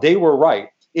 No, they were right.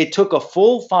 It took a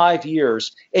full 5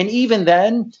 years. And even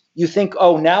then, you think,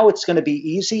 oh, now it's going to be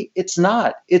easy. It's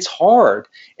not. It's hard.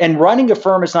 And running a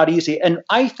firm is not easy. And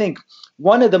I think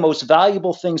one of the most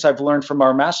valuable things I've learned from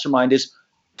our mastermind is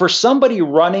for somebody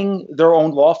running their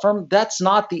own law firm, that's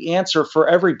not the answer for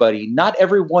everybody. Not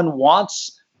everyone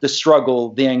wants the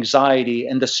struggle, the anxiety,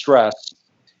 and the stress.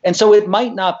 And so it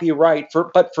might not be right.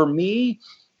 But for me,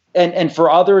 and for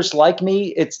others like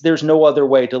me, there's no other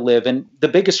way to live. And the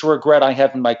biggest regret I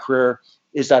have in my career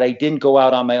is that I didn't go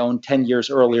out on my own 10 years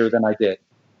earlier than I did.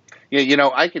 Yeah,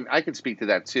 I can speak to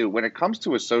that too. When it comes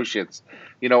to associates,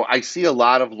 I see a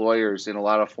lot of lawyers in a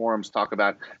lot of forums talk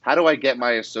about how do I get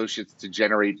my associates to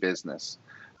generate business,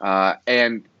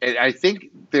 and I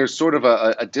think there's sort of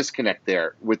a disconnect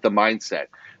there with the mindset.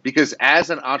 Because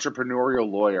as an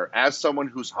entrepreneurial lawyer, as someone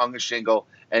who's hung a shingle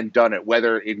and done it,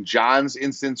 whether in John's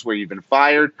instance where you've been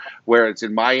fired, where it's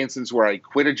in my instance where I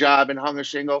quit a job and hung a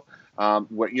shingle,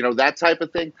 that type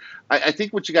of thing, I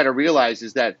think what you got to realize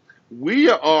is that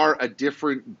we are a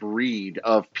different breed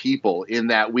of people in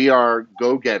that we are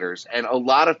go-getters. And a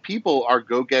lot of people are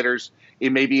go-getters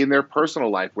maybe in their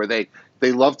personal life where they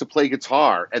love to play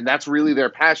guitar and that's really their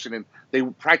passion. And they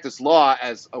practice law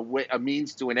as a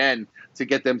means to an end to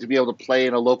get them to be able to play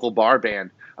in a local bar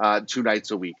band 2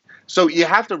 nights a week. So you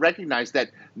have to recognize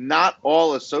that not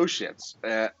all associates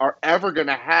are ever going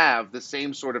to have the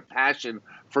same sort of passion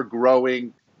for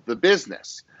growing the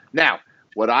business. Now,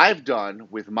 what I've done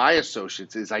with my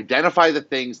associates is identify the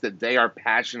things that they are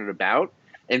passionate about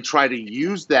and try to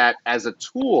use that as a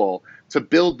tool to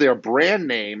build their brand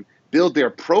name, build their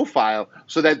profile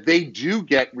so that they do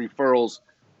get referrals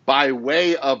by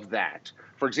way of that.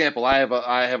 For example, I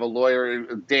have a lawyer,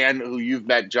 Dan, who you've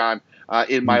met, John,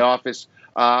 in my office,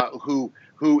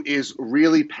 who is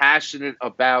really passionate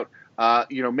about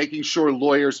making sure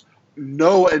lawyers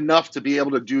know enough to be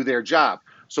able to do their job.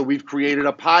 So we've created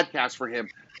a podcast for him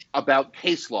about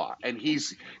case law, and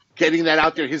he's getting that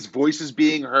out there. His voice is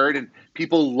being heard, and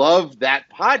people love that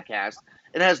podcast.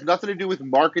 It has nothing to do with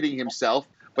marketing himself,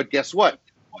 but guess what?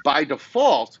 By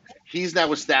default, he's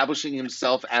now establishing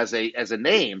himself as a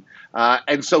name,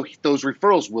 and so those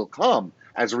referrals will come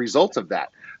as a result of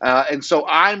that. And so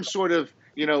I'm sort of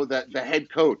the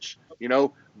head coach,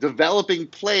 developing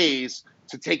plays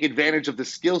to take advantage of the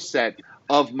skill set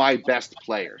of my best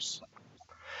players.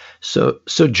 So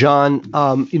John,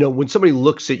 when somebody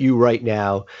looks at you right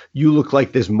now, you look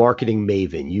like this marketing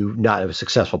maven. You not have a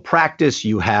successful practice.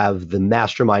 You have the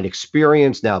mastermind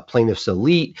experience, now Plaintiffs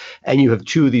Elite, and you have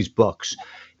 2 of these books.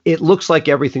 It looks like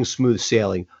everything's smooth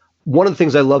sailing. One of the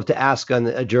things I love to ask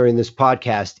during this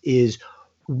podcast is,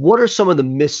 what are some of the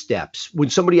missteps when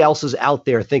somebody else is out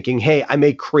there thinking, hey, I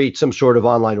may create some sort of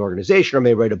online organization or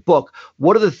may write a book?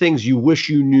 What are the things you wish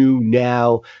you knew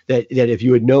now that if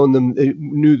you had known them,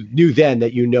 knew then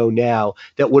that you know now,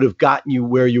 that would have gotten you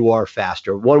where you are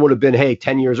faster? One would have been, hey,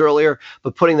 10 years earlier,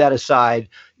 but putting that aside,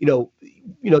 there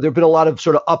have been a lot of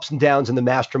sort of ups and downs in the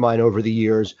mastermind over the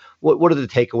years. What are the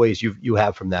takeaways you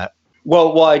have from that?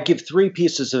 Well, I'd give 3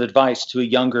 pieces of advice to a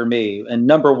younger me. And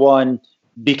number 1,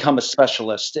 become a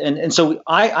specialist. And so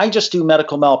I just do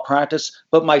medical malpractice,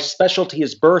 but my specialty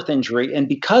is birth injury. And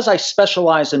because I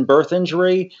specialize in birth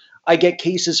injury, I get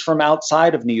cases from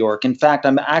outside of New York. In fact,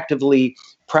 I'm actively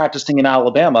practicing in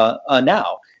Alabama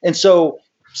now. And so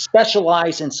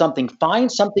specialize in something. Find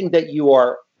something that you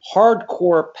are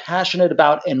hardcore passionate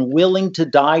about and willing to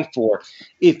die for.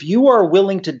 If you are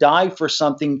willing to die for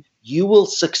something, you will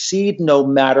succeed no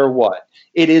matter what.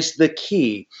 It is the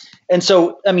key. And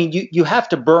so, you have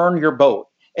to burn your boat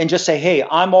and just say, hey,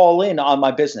 I'm all in on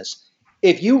my business.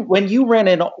 When you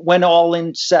went all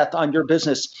in, Seth, on your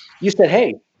business, you said,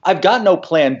 hey, I've got no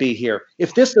plan B here.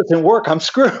 If this doesn't work, I'm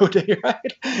screwed,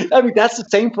 right? That's the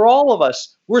same for all of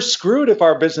us. We're screwed if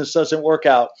our business doesn't work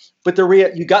out. But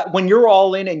when you're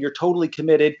all in and you're totally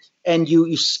committed and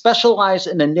you specialize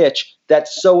in a niche,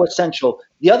 that's so essential.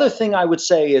 The other thing I would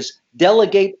say is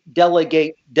delegate,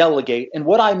 delegate, delegate. And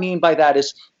what I mean by that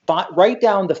is write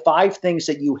down the 5 things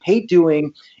that you hate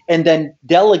doing and then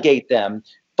delegate them.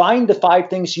 Find the 5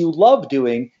 things you love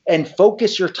doing and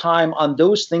focus your time on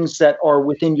those things that are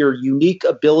within your unique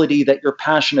ability that you're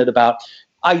passionate about.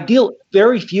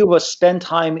 Very few of us spend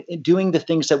time doing the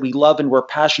things that we love and we're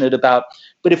passionate about.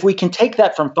 But if we can take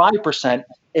that from 5%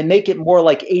 and make it more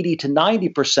like 80 to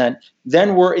 90%,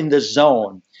 then we're in the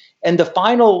zone. And the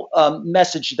final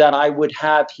message that I would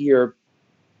have here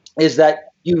is that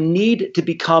you need to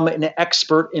become an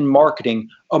expert in marketing.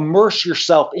 Immerse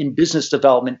yourself in business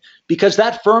development, because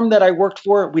that firm that I worked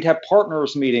for, we'd have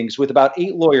partners meetings with about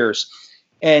 8 lawyers.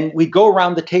 And we'd go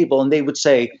around the table and they would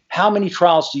say, how many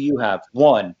trials do you have?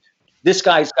 1. This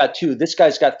guy's got 2. This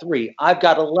guy's got 3. I've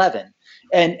got 11.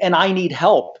 And I need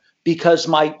help because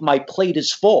my plate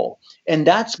is full. And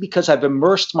that's because I've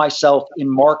immersed myself in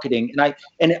marketing.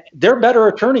 And they're better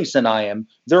attorneys than I am.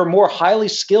 They're more highly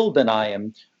skilled than I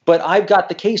am. But I've got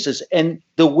the cases. And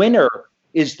the winner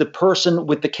is the person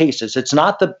with the cases. It's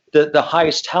not the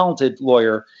highest talented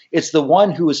lawyer. It's the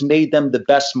one who has made them the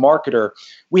best marketer.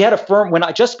 We had a firm,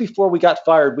 just before we got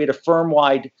fired, we had a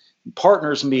firm-wide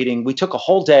partners meeting. We took a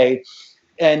whole day,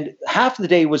 and half the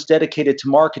day was dedicated to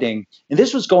marketing. And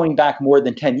this was going back more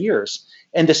than 10 years.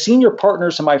 And the senior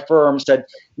partners in my firm said,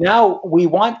 now we're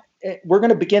going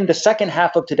to begin the second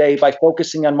half of today by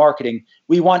focusing on marketing.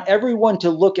 We want everyone to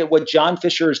look at what John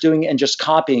Fisher is doing and just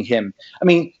copying him. I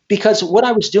mean, because what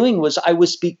I was doing was I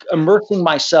was immersing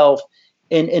myself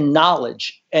in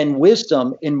knowledge and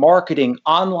wisdom in marketing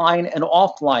online and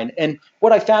offline. And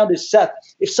what I found is, Seth,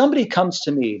 if somebody comes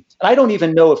to me, and I don't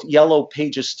even know if Yellow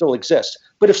Pages still exist,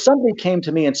 but if somebody came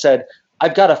to me and said,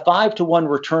 I've got a 5-to-1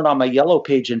 return on my Yellow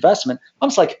Page investment, I'm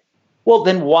just like, well,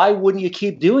 then why wouldn't you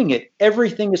keep doing it?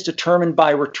 Everything is determined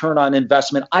by return on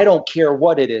investment. I don't care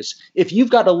what it is. If you've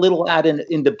got a little ad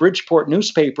in the Bridgeport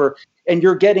newspaper and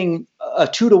you're getting a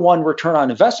 2-to-1 return on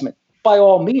investment, by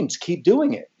all means, keep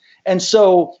doing it. And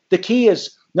so the key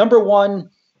is, number one,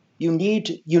 you need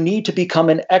to become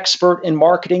an expert in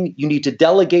marketing. You need to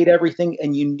delegate everything,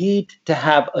 and you need to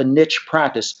have a niche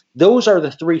practice. Those are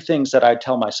the 3 things that I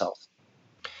tell myself.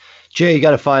 Jay, you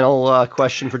got a final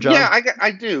question for John? Yeah,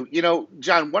 I do. You know,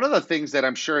 John, one of the things that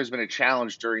I'm sure has been a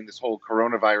challenge during this whole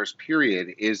coronavirus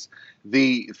period is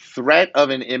the threat of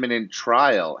an imminent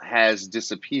trial has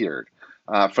disappeared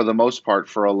for the most part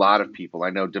for a lot of people. I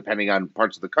know depending on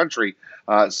parts of the country,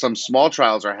 some small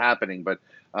trials are happening, but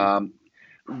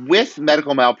with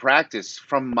medical malpractice,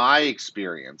 from my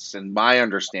experience and my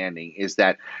understanding, is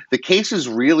that the cases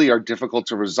really are difficult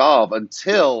to resolve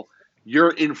until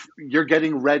you're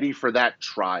getting ready for that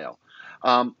trial.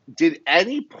 Did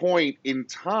any point in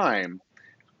time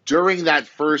during that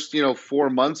first 4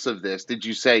 months of this, did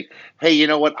you say, hey, you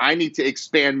know what, I need to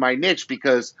expand my niche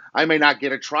because I may not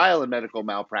get a trial in medical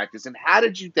malpractice? And how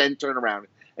did you then turn around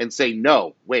and say,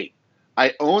 no, wait,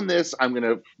 I own this, I'm going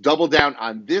to double down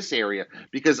on this area?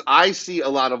 Because I see a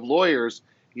lot of lawyers,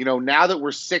 now that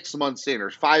we're 6 months in or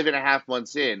 5.5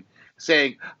 months in,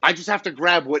 saying, I just have to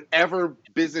grab whatever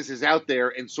business is out there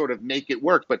and sort of make it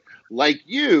work. But like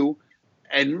you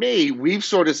and me, we've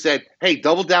sort of said, hey,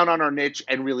 double down on our niche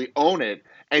and really own it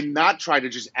and not try to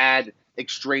just add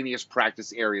extraneous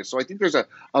practice areas. So I think there's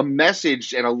a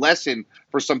message and a lesson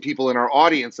for some people in our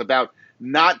audience about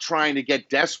not trying to get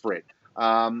desperate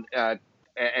and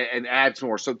add some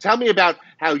more. So tell me about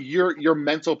how your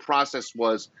mental process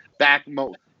was back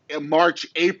March,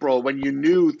 April, when you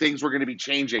knew things were going to be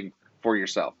changing for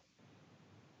yourself.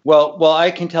 Well,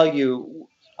 I can tell you,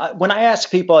 when I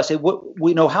ask people, I say,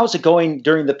 how's it going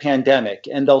during the pandemic?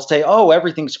 And they'll say, oh,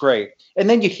 everything's great. And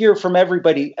then you hear from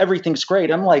everybody, everything's great.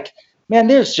 I'm like, man,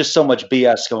 there's just so much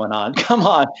BS going on. Come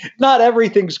on, not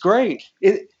everything's great.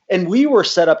 And we were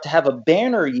set up to have a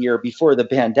banner year before the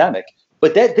pandemic,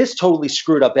 but this totally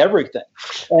screwed up everything.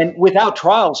 And without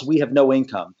trials, we have no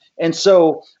income. And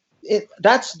so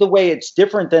that's the way it's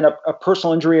different than a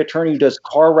personal injury attorney who does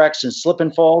car wrecks and slip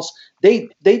and falls. They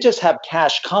just have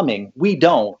cash coming. We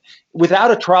don't. Without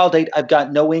a trial date, I've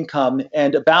got no income.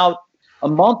 And about a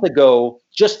month ago,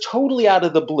 just totally out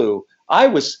of the blue,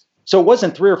 so it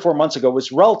wasn't 3 or 4 months ago, it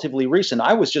was relatively recent.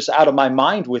 I was just out of my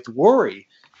mind with worry.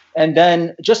 And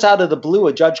then just out of the blue,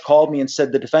 a judge called me and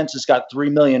said, the defense has got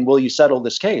 $3 million. Will you settle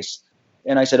this case?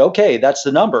 And I said, okay, that's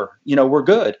the number. We're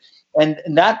good. And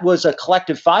that was a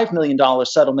collective $5 million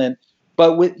settlement.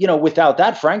 But without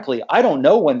that, frankly, I don't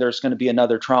know when there's going to be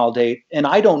another trial date. And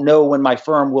I don't know when my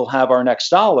firm will have our next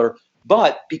dollar.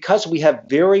 But because we have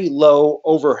very low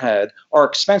overhead, our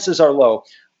expenses are low.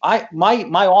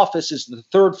 My office is the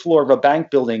 3rd floor of a bank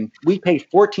building. We pay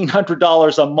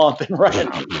 $1,400 a month in rent.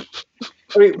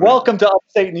 I mean, welcome to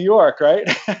upstate New York, right?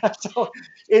 So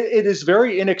it is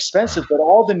very inexpensive, but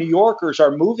all the New Yorkers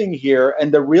are moving here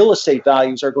and the real estate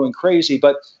values are going crazy.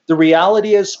 But the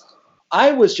reality is,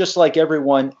 I was just like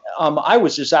everyone. I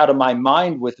was just out of my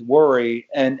mind with worry,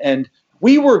 and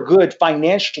we were good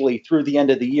financially through the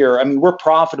end of the year. I mean, we're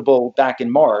profitable back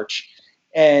in March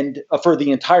and for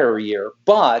the entire year.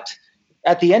 But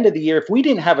at the end of the year, if we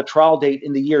didn't have a trial date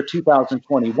in the year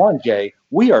 2021, Jay,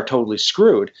 we are totally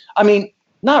screwed. I mean,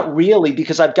 not really,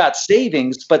 because I've got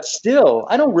savings, but still,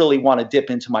 I don't really want to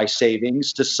dip into my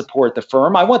savings to support the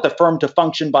firm. I want the firm to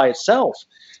function by itself.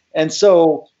 And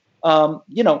so,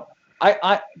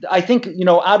 I think,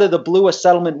 out of the blue, a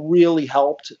settlement really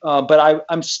helped. But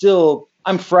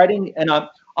I'm fretting, and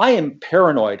I am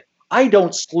paranoid. I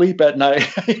don't sleep at night.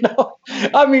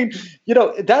 I mean,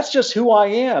 that's just who I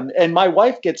am. And my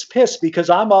wife gets pissed because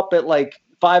I'm up at like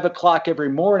 5 o'clock every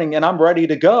morning and I'm ready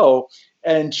to go,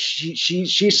 and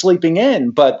she's sleeping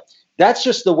in. But that's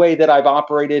just the way that I've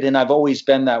operated, and I've always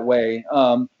been that way.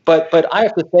 But I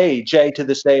have to say, Jay, to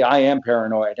this day, I am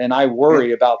paranoid and I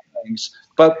worry about things.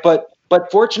 But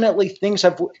fortunately, things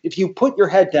have. If you put your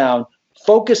head down,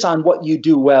 focus on what you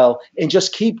do well, and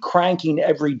just keep cranking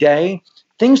every day,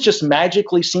 things just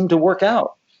magically seem to work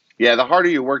out. Yeah, the harder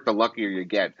you work, the luckier you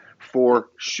get, for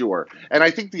sure. And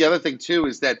I think the other thing too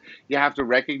is that you have to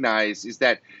recognize is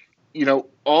that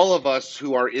all of us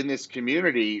who are in this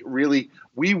community, really,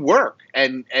 we work,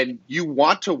 and you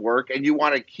want to work and you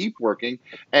want to keep working.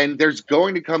 And there's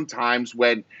going to come times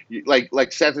when,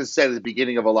 like Seth has said at the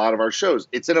beginning of a lot of our shows,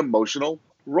 it's an emotional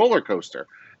roller coaster.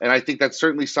 And I think that's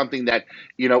certainly something that,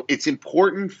 it's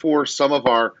important for some of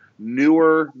our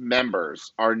newer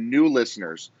members, our new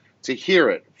listeners, to hear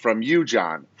it from you,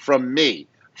 John, from me,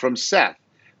 from Seth,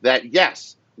 that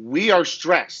yes, we are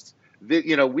stressed.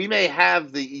 We may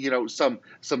have the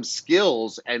some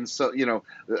skills and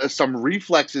some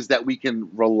reflexes that we can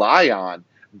rely on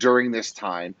during this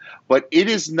time, but it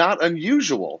is not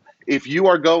unusual if you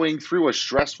are going through a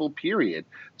stressful period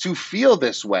to feel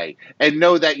this way, and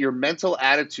know that your mental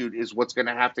attitude is what's going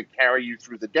to have to carry you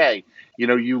through the day.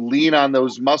 You lean on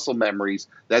those muscle memories,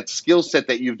 that skill set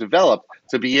that you've developed,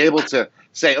 to be able to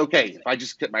say, okay, if I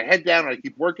just get my head down and I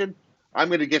keep working, I'm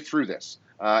going to get through this.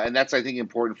 And that's, I think,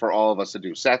 important for all of us to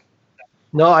do. Seth?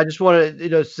 No, I just want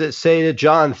to, say to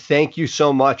John, thank you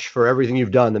so much for everything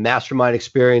you've done. The mastermind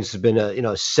experience has been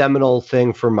a seminal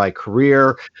thing for my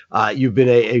career. You've been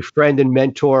a friend and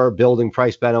mentor building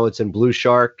Price Benowitz and Blue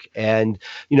Shark. And,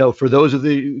 for those of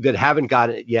you that haven't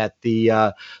gotten it yet,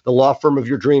 the Law Firm of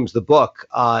Your Dreams, the book,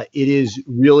 it is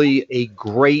really a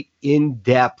great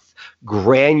in-depth,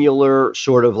 granular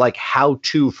sort of like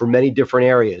how-to for many different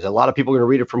areas. A lot of people are going to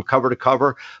read it from cover to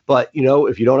cover, but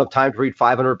if you don't have time to read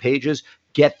 500 pages,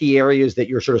 get the areas that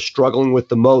you're sort of struggling with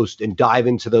the most and dive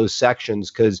into those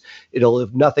sections, because it'll,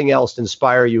 if nothing else,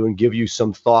 inspire you and give you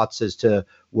some thoughts as to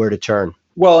where to turn.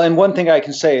 Well, and one thing I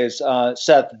can say is,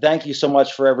 Seth, thank you so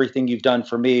much for everything you've done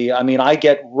for me. I mean, I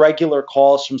get regular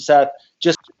calls from Seth,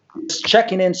 just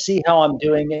checking in, see how I'm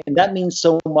doing, and that means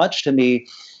so much to me.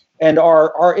 And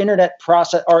our internet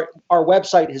process, our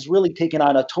website has really taken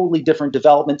on a totally different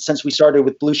development since we started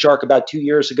with Blue Shark about 2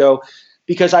 years ago,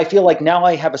 because I feel like now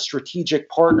I have a strategic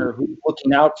partner who's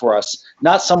looking out for us,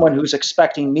 not someone who's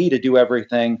expecting me to do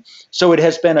everything. So it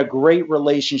has been a great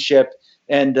relationship,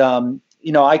 and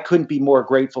I couldn't be more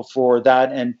grateful for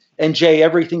that. And Jay,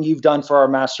 everything you've done for our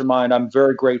mastermind, I'm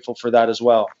very grateful for that as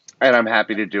well. And I'm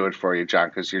happy to do it for you, John,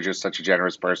 because you're just such a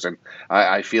generous person.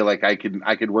 I feel like I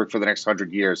could work for the next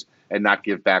 100 years and not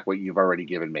give back what you've already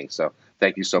given me. So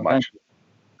thank you so much.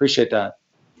 Appreciate that.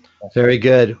 Very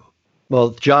good.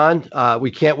 Well, John,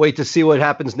 we can't wait to see what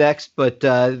happens next, but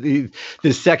the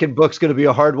second book's going to be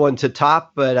a hard one to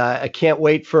top, but I can't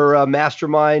wait for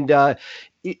Mastermind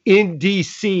in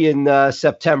DC in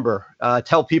September.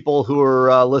 Tell people who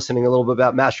are listening a little bit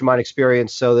about Mastermind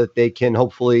Experience so that they can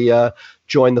hopefully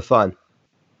join the fun.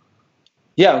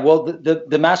 Yeah, well,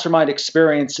 the Mastermind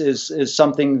Experience is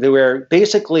something where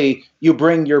basically you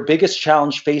bring your biggest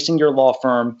challenge facing your law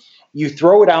firm, you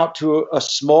throw it out to a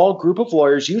small group of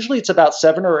lawyers, usually it's about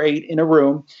 7 or 8 in a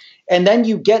room, and then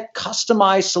you get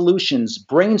customized solutions,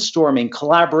 brainstorming,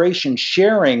 collaboration,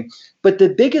 sharing. But the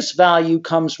biggest value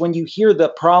comes when you hear the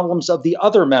problems of the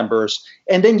other members,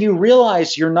 and then you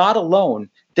realize you're not alone,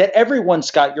 that everyone's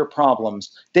got your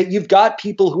problems, that you've got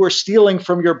people who are stealing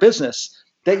from your business,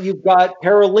 that you've got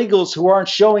paralegals who aren't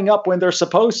showing up when they're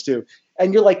supposed to.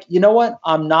 And you're like, you know what?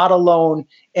 I'm not alone.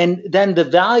 And then the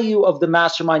value of the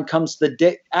mastermind comes the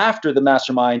day after the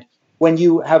mastermind, when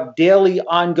you have daily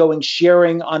ongoing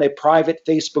sharing on a private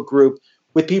Facebook group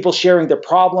with people sharing their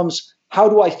problems. How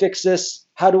do I fix this?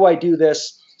 How do I do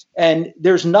this? And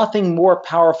there's nothing more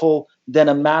powerful than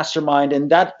a mastermind.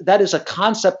 And that is a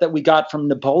concept that we got from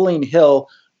Napoleon Hill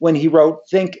when he wrote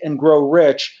Think and Grow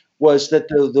Rich, was that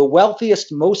the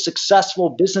wealthiest, most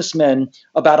successful businessmen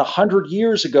about 100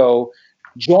 years ago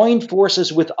joined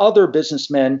forces with other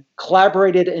businessmen,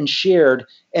 collaborated and shared.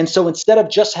 And so instead of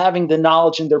just having the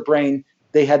knowledge in their brain,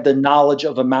 they had the knowledge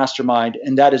of a mastermind.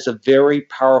 And that is a very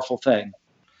powerful thing.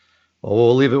 Well,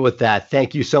 we'll leave it with that.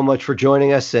 Thank you so much for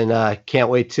joining us, and can't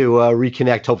wait to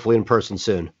reconnect, hopefully in person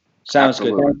soon. Sounds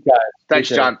Absolutely. Good. Thanks, guys. Thanks,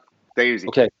 John. Stay easy.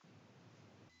 Okay.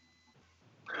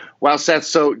 Well, Seth,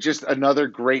 so just another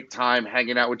great time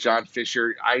hanging out with John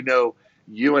Fisher. I know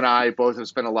you and I both have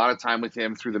spent a lot of time with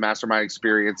him through the Mastermind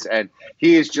experience, and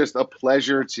he is just a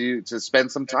pleasure to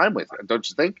spend some time with, don't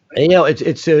you think? And,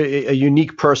 it's a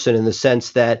unique person in the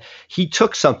sense that he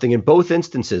took something in both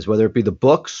instances, whether it be the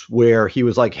books where he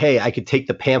was like, hey, I could take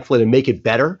the pamphlet and make it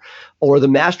better, or the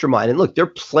mastermind. And look, there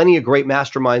are plenty of great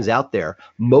masterminds out there.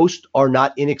 Most are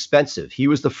not inexpensive. He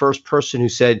was the first person who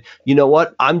said, you know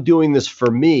what, I'm doing this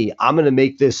for me. I'm going to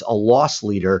make this a loss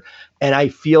leader. And I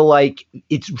feel like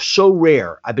it's so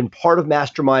rare. I've been part of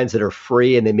masterminds that are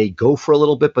free and they may go for a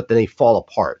little bit, but then they fall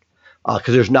apart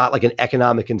because there's not like an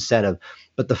economic incentive.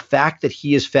 But the fact that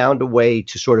he has found a way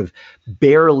to sort of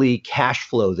barely cash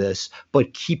flow this,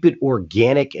 but keep it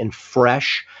organic and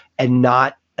fresh and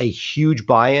not a huge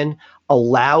buy-in,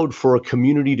 allowed for a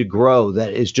community to grow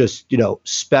that is just,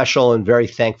 special and very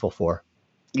thankful for.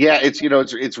 Yeah,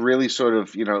 it's really sort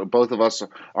of, both of us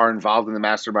are involved in the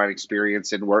Mastermind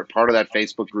experience, and we're part of that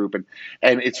Facebook group, and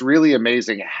it's really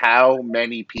amazing how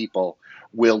many people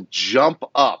will jump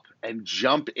up and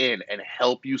jump in and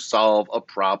help you solve a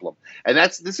problem. And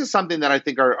this is something that I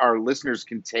think our listeners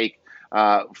can take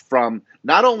from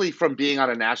not only from being on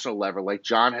a national level like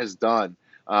John has done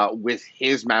with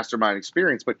his Mastermind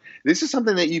experience, but this is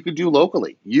something that you could do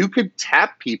locally. You could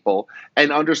tap people and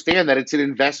understand that it's an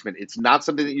investment. It's not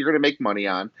something that you're going to make money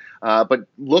on, but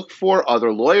look for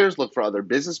other lawyers, look for other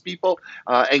business people,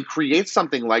 and create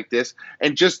something like this.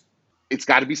 And just, it's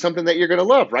got to be something that you're going to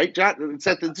love, right, John?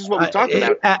 Seth, this is what we talked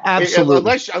about.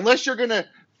 Absolutely. Unless you're going to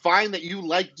find that you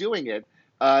like doing it,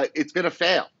 it's going to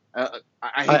fail.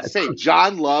 I hate to say it,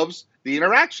 John loves the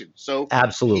interaction, so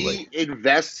absolutely he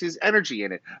invests his energy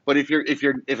in it. But if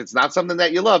it's not something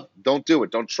that you love, don't do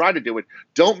it. Don't try to do it.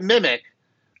 Don't mimic.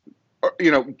 Or,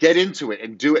 get into it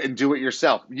and do it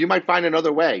yourself. You might find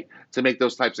another way to make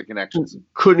those types of connections.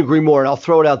 Couldn't agree more. And I'll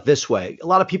throw it out this way. A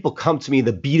lot of people come to me in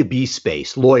the B2B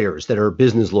space, lawyers that are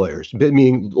business lawyers,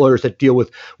 meaning lawyers that deal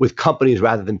with companies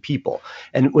rather than people.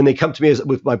 And when they come to me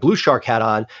with my Blue Shark hat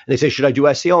on and they say, should I do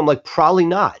SEO? I'm like, probably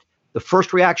not. The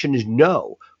first reaction is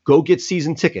no. Go get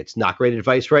season tickets. Not great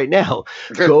advice right now.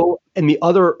 Go. And the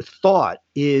other thought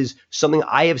is something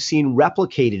I have seen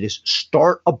replicated is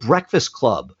start a breakfast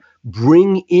club.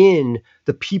 Bring in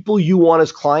the people you want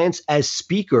as clients as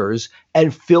speakers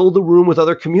and fill the room with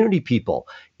other community people.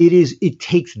 It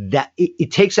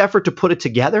takes effort to put it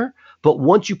together, but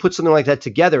once you put something like that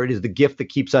together, it is the gift that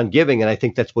keeps on giving. And I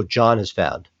think that's what John has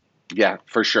found. Yeah,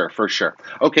 for sure.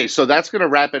 Okay, so that's going to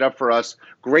wrap it up for us.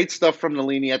 Great stuff from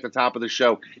Nalini at the top of the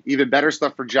show. Even better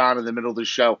stuff for John in the middle of the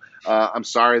show. I'm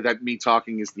sorry that me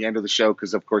talking is the end of the show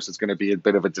because, of course, it's going to be a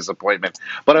bit of a disappointment.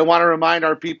 But I want to remind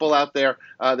our people out there,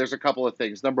 there's a couple of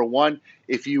things. Number one,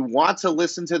 if you want to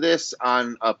listen to this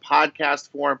on a podcast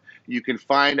form, you can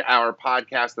find our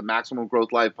podcast, the Maximum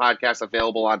Growth Live podcast,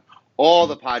 available on all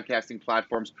the podcasting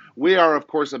platforms. We are, of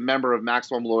course, a member of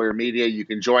Maximum Lawyer Media. You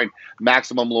can join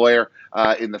Maximum Lawyer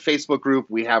in the Facebook group.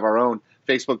 We have our own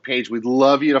Facebook page. We'd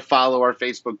love you to follow our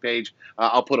Facebook page.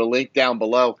 I'll put a link down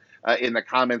below in the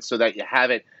comments so that you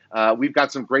have it. We've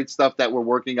got some great stuff that we're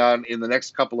working on in the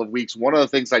next couple of weeks. One of the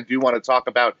things I do want to talk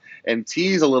about and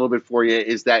tease a little bit for you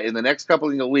is that in the next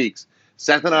couple of weeks,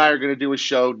 Seth and I are going to do a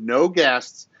show, no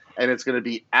guests, and it's going to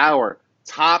be our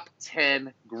top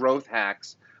 10 growth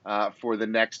hacks for the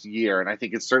next year. And I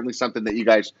think it's certainly something that you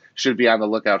guys should be on the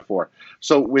lookout for.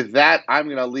 So with that, I'm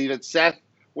going to leave it. Seth,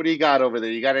 what do you got over there?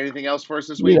 You got anything else for us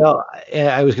this week?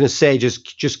 I was going to say,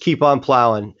 just keep on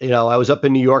plowing. I was up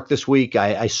in New York this week.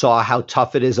 I saw how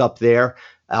tough it is up there,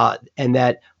 and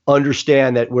that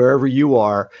understand that wherever you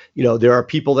are, there are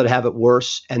people that have it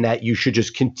worse, and that you should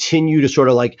just continue to sort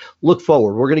of like look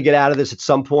forward. We're going to get out of this at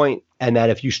some point. And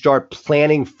that if you start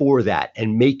planning for that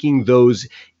and making those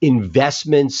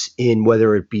investments in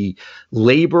whether it be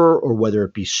labor or whether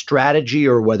it be strategy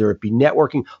or whether it be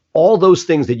networking, all those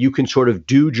things that you can sort of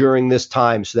do during this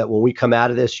time so that when we come out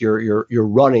of this, you're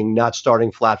running, not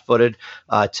starting flat-footed.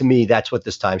 To me, that's what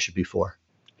this time should be for.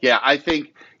 Yeah, I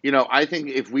think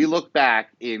if we look back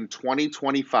in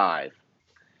 2025,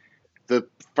 the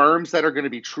firms that are going to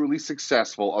be truly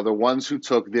successful are the ones who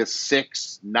took this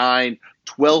 6, 9,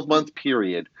 12-month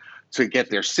period to get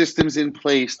their systems in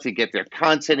place, to get their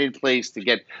content in place, to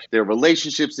get their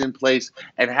relationships in place,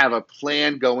 and have a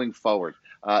plan going forward.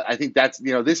 I think that's,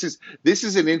 this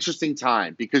is an interesting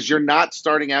time because you're not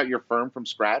starting out your firm from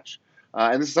scratch.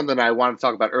 And this is something I wanted to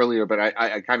talk about earlier, but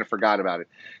I kind of forgot about it.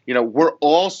 We're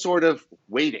all sort of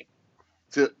waiting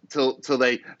till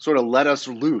they sort of let us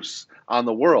loose on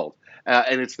the world.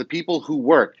 And it's the people who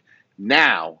work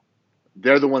now,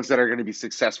 they're the ones that are going to be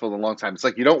successful in a long time. It's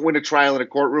like you don't win a trial in a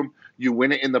courtroom, you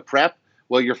win it in the prep,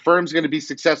 well, your firm's going to be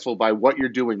successful by what you're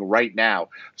doing right now.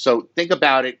 So think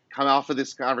about it, come off of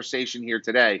this conversation here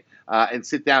today, and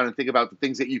sit down and think about the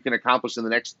things that you can accomplish in the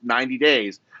next 90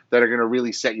 days that are going to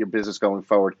really set your business going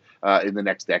forward in the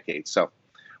next decade. So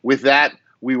with that,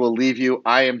 we will leave you.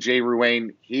 I am Jay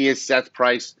Ruane. He is Seth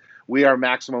Price. We are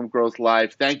Maximum Growth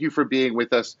Live. Thank you for being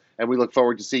with us, and we look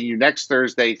forward to seeing you next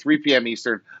Thursday, 3 p.m.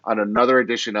 Eastern, on another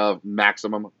edition of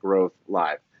Maximum Growth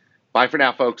Live. Bye for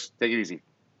now, folks. Take it easy.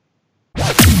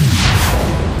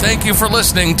 Thank you for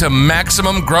listening to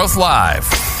Maximum Growth Live.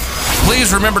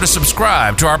 Please remember to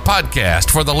subscribe to our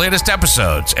podcast for the latest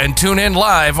episodes and tune in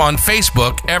live on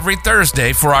Facebook every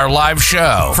Thursday for our live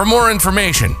show. For more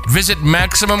information, visit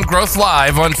Maximum Growth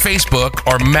Live on Facebook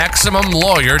or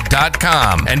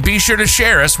MaximumLawyer.com, and be sure to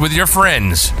share us with your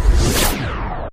friends.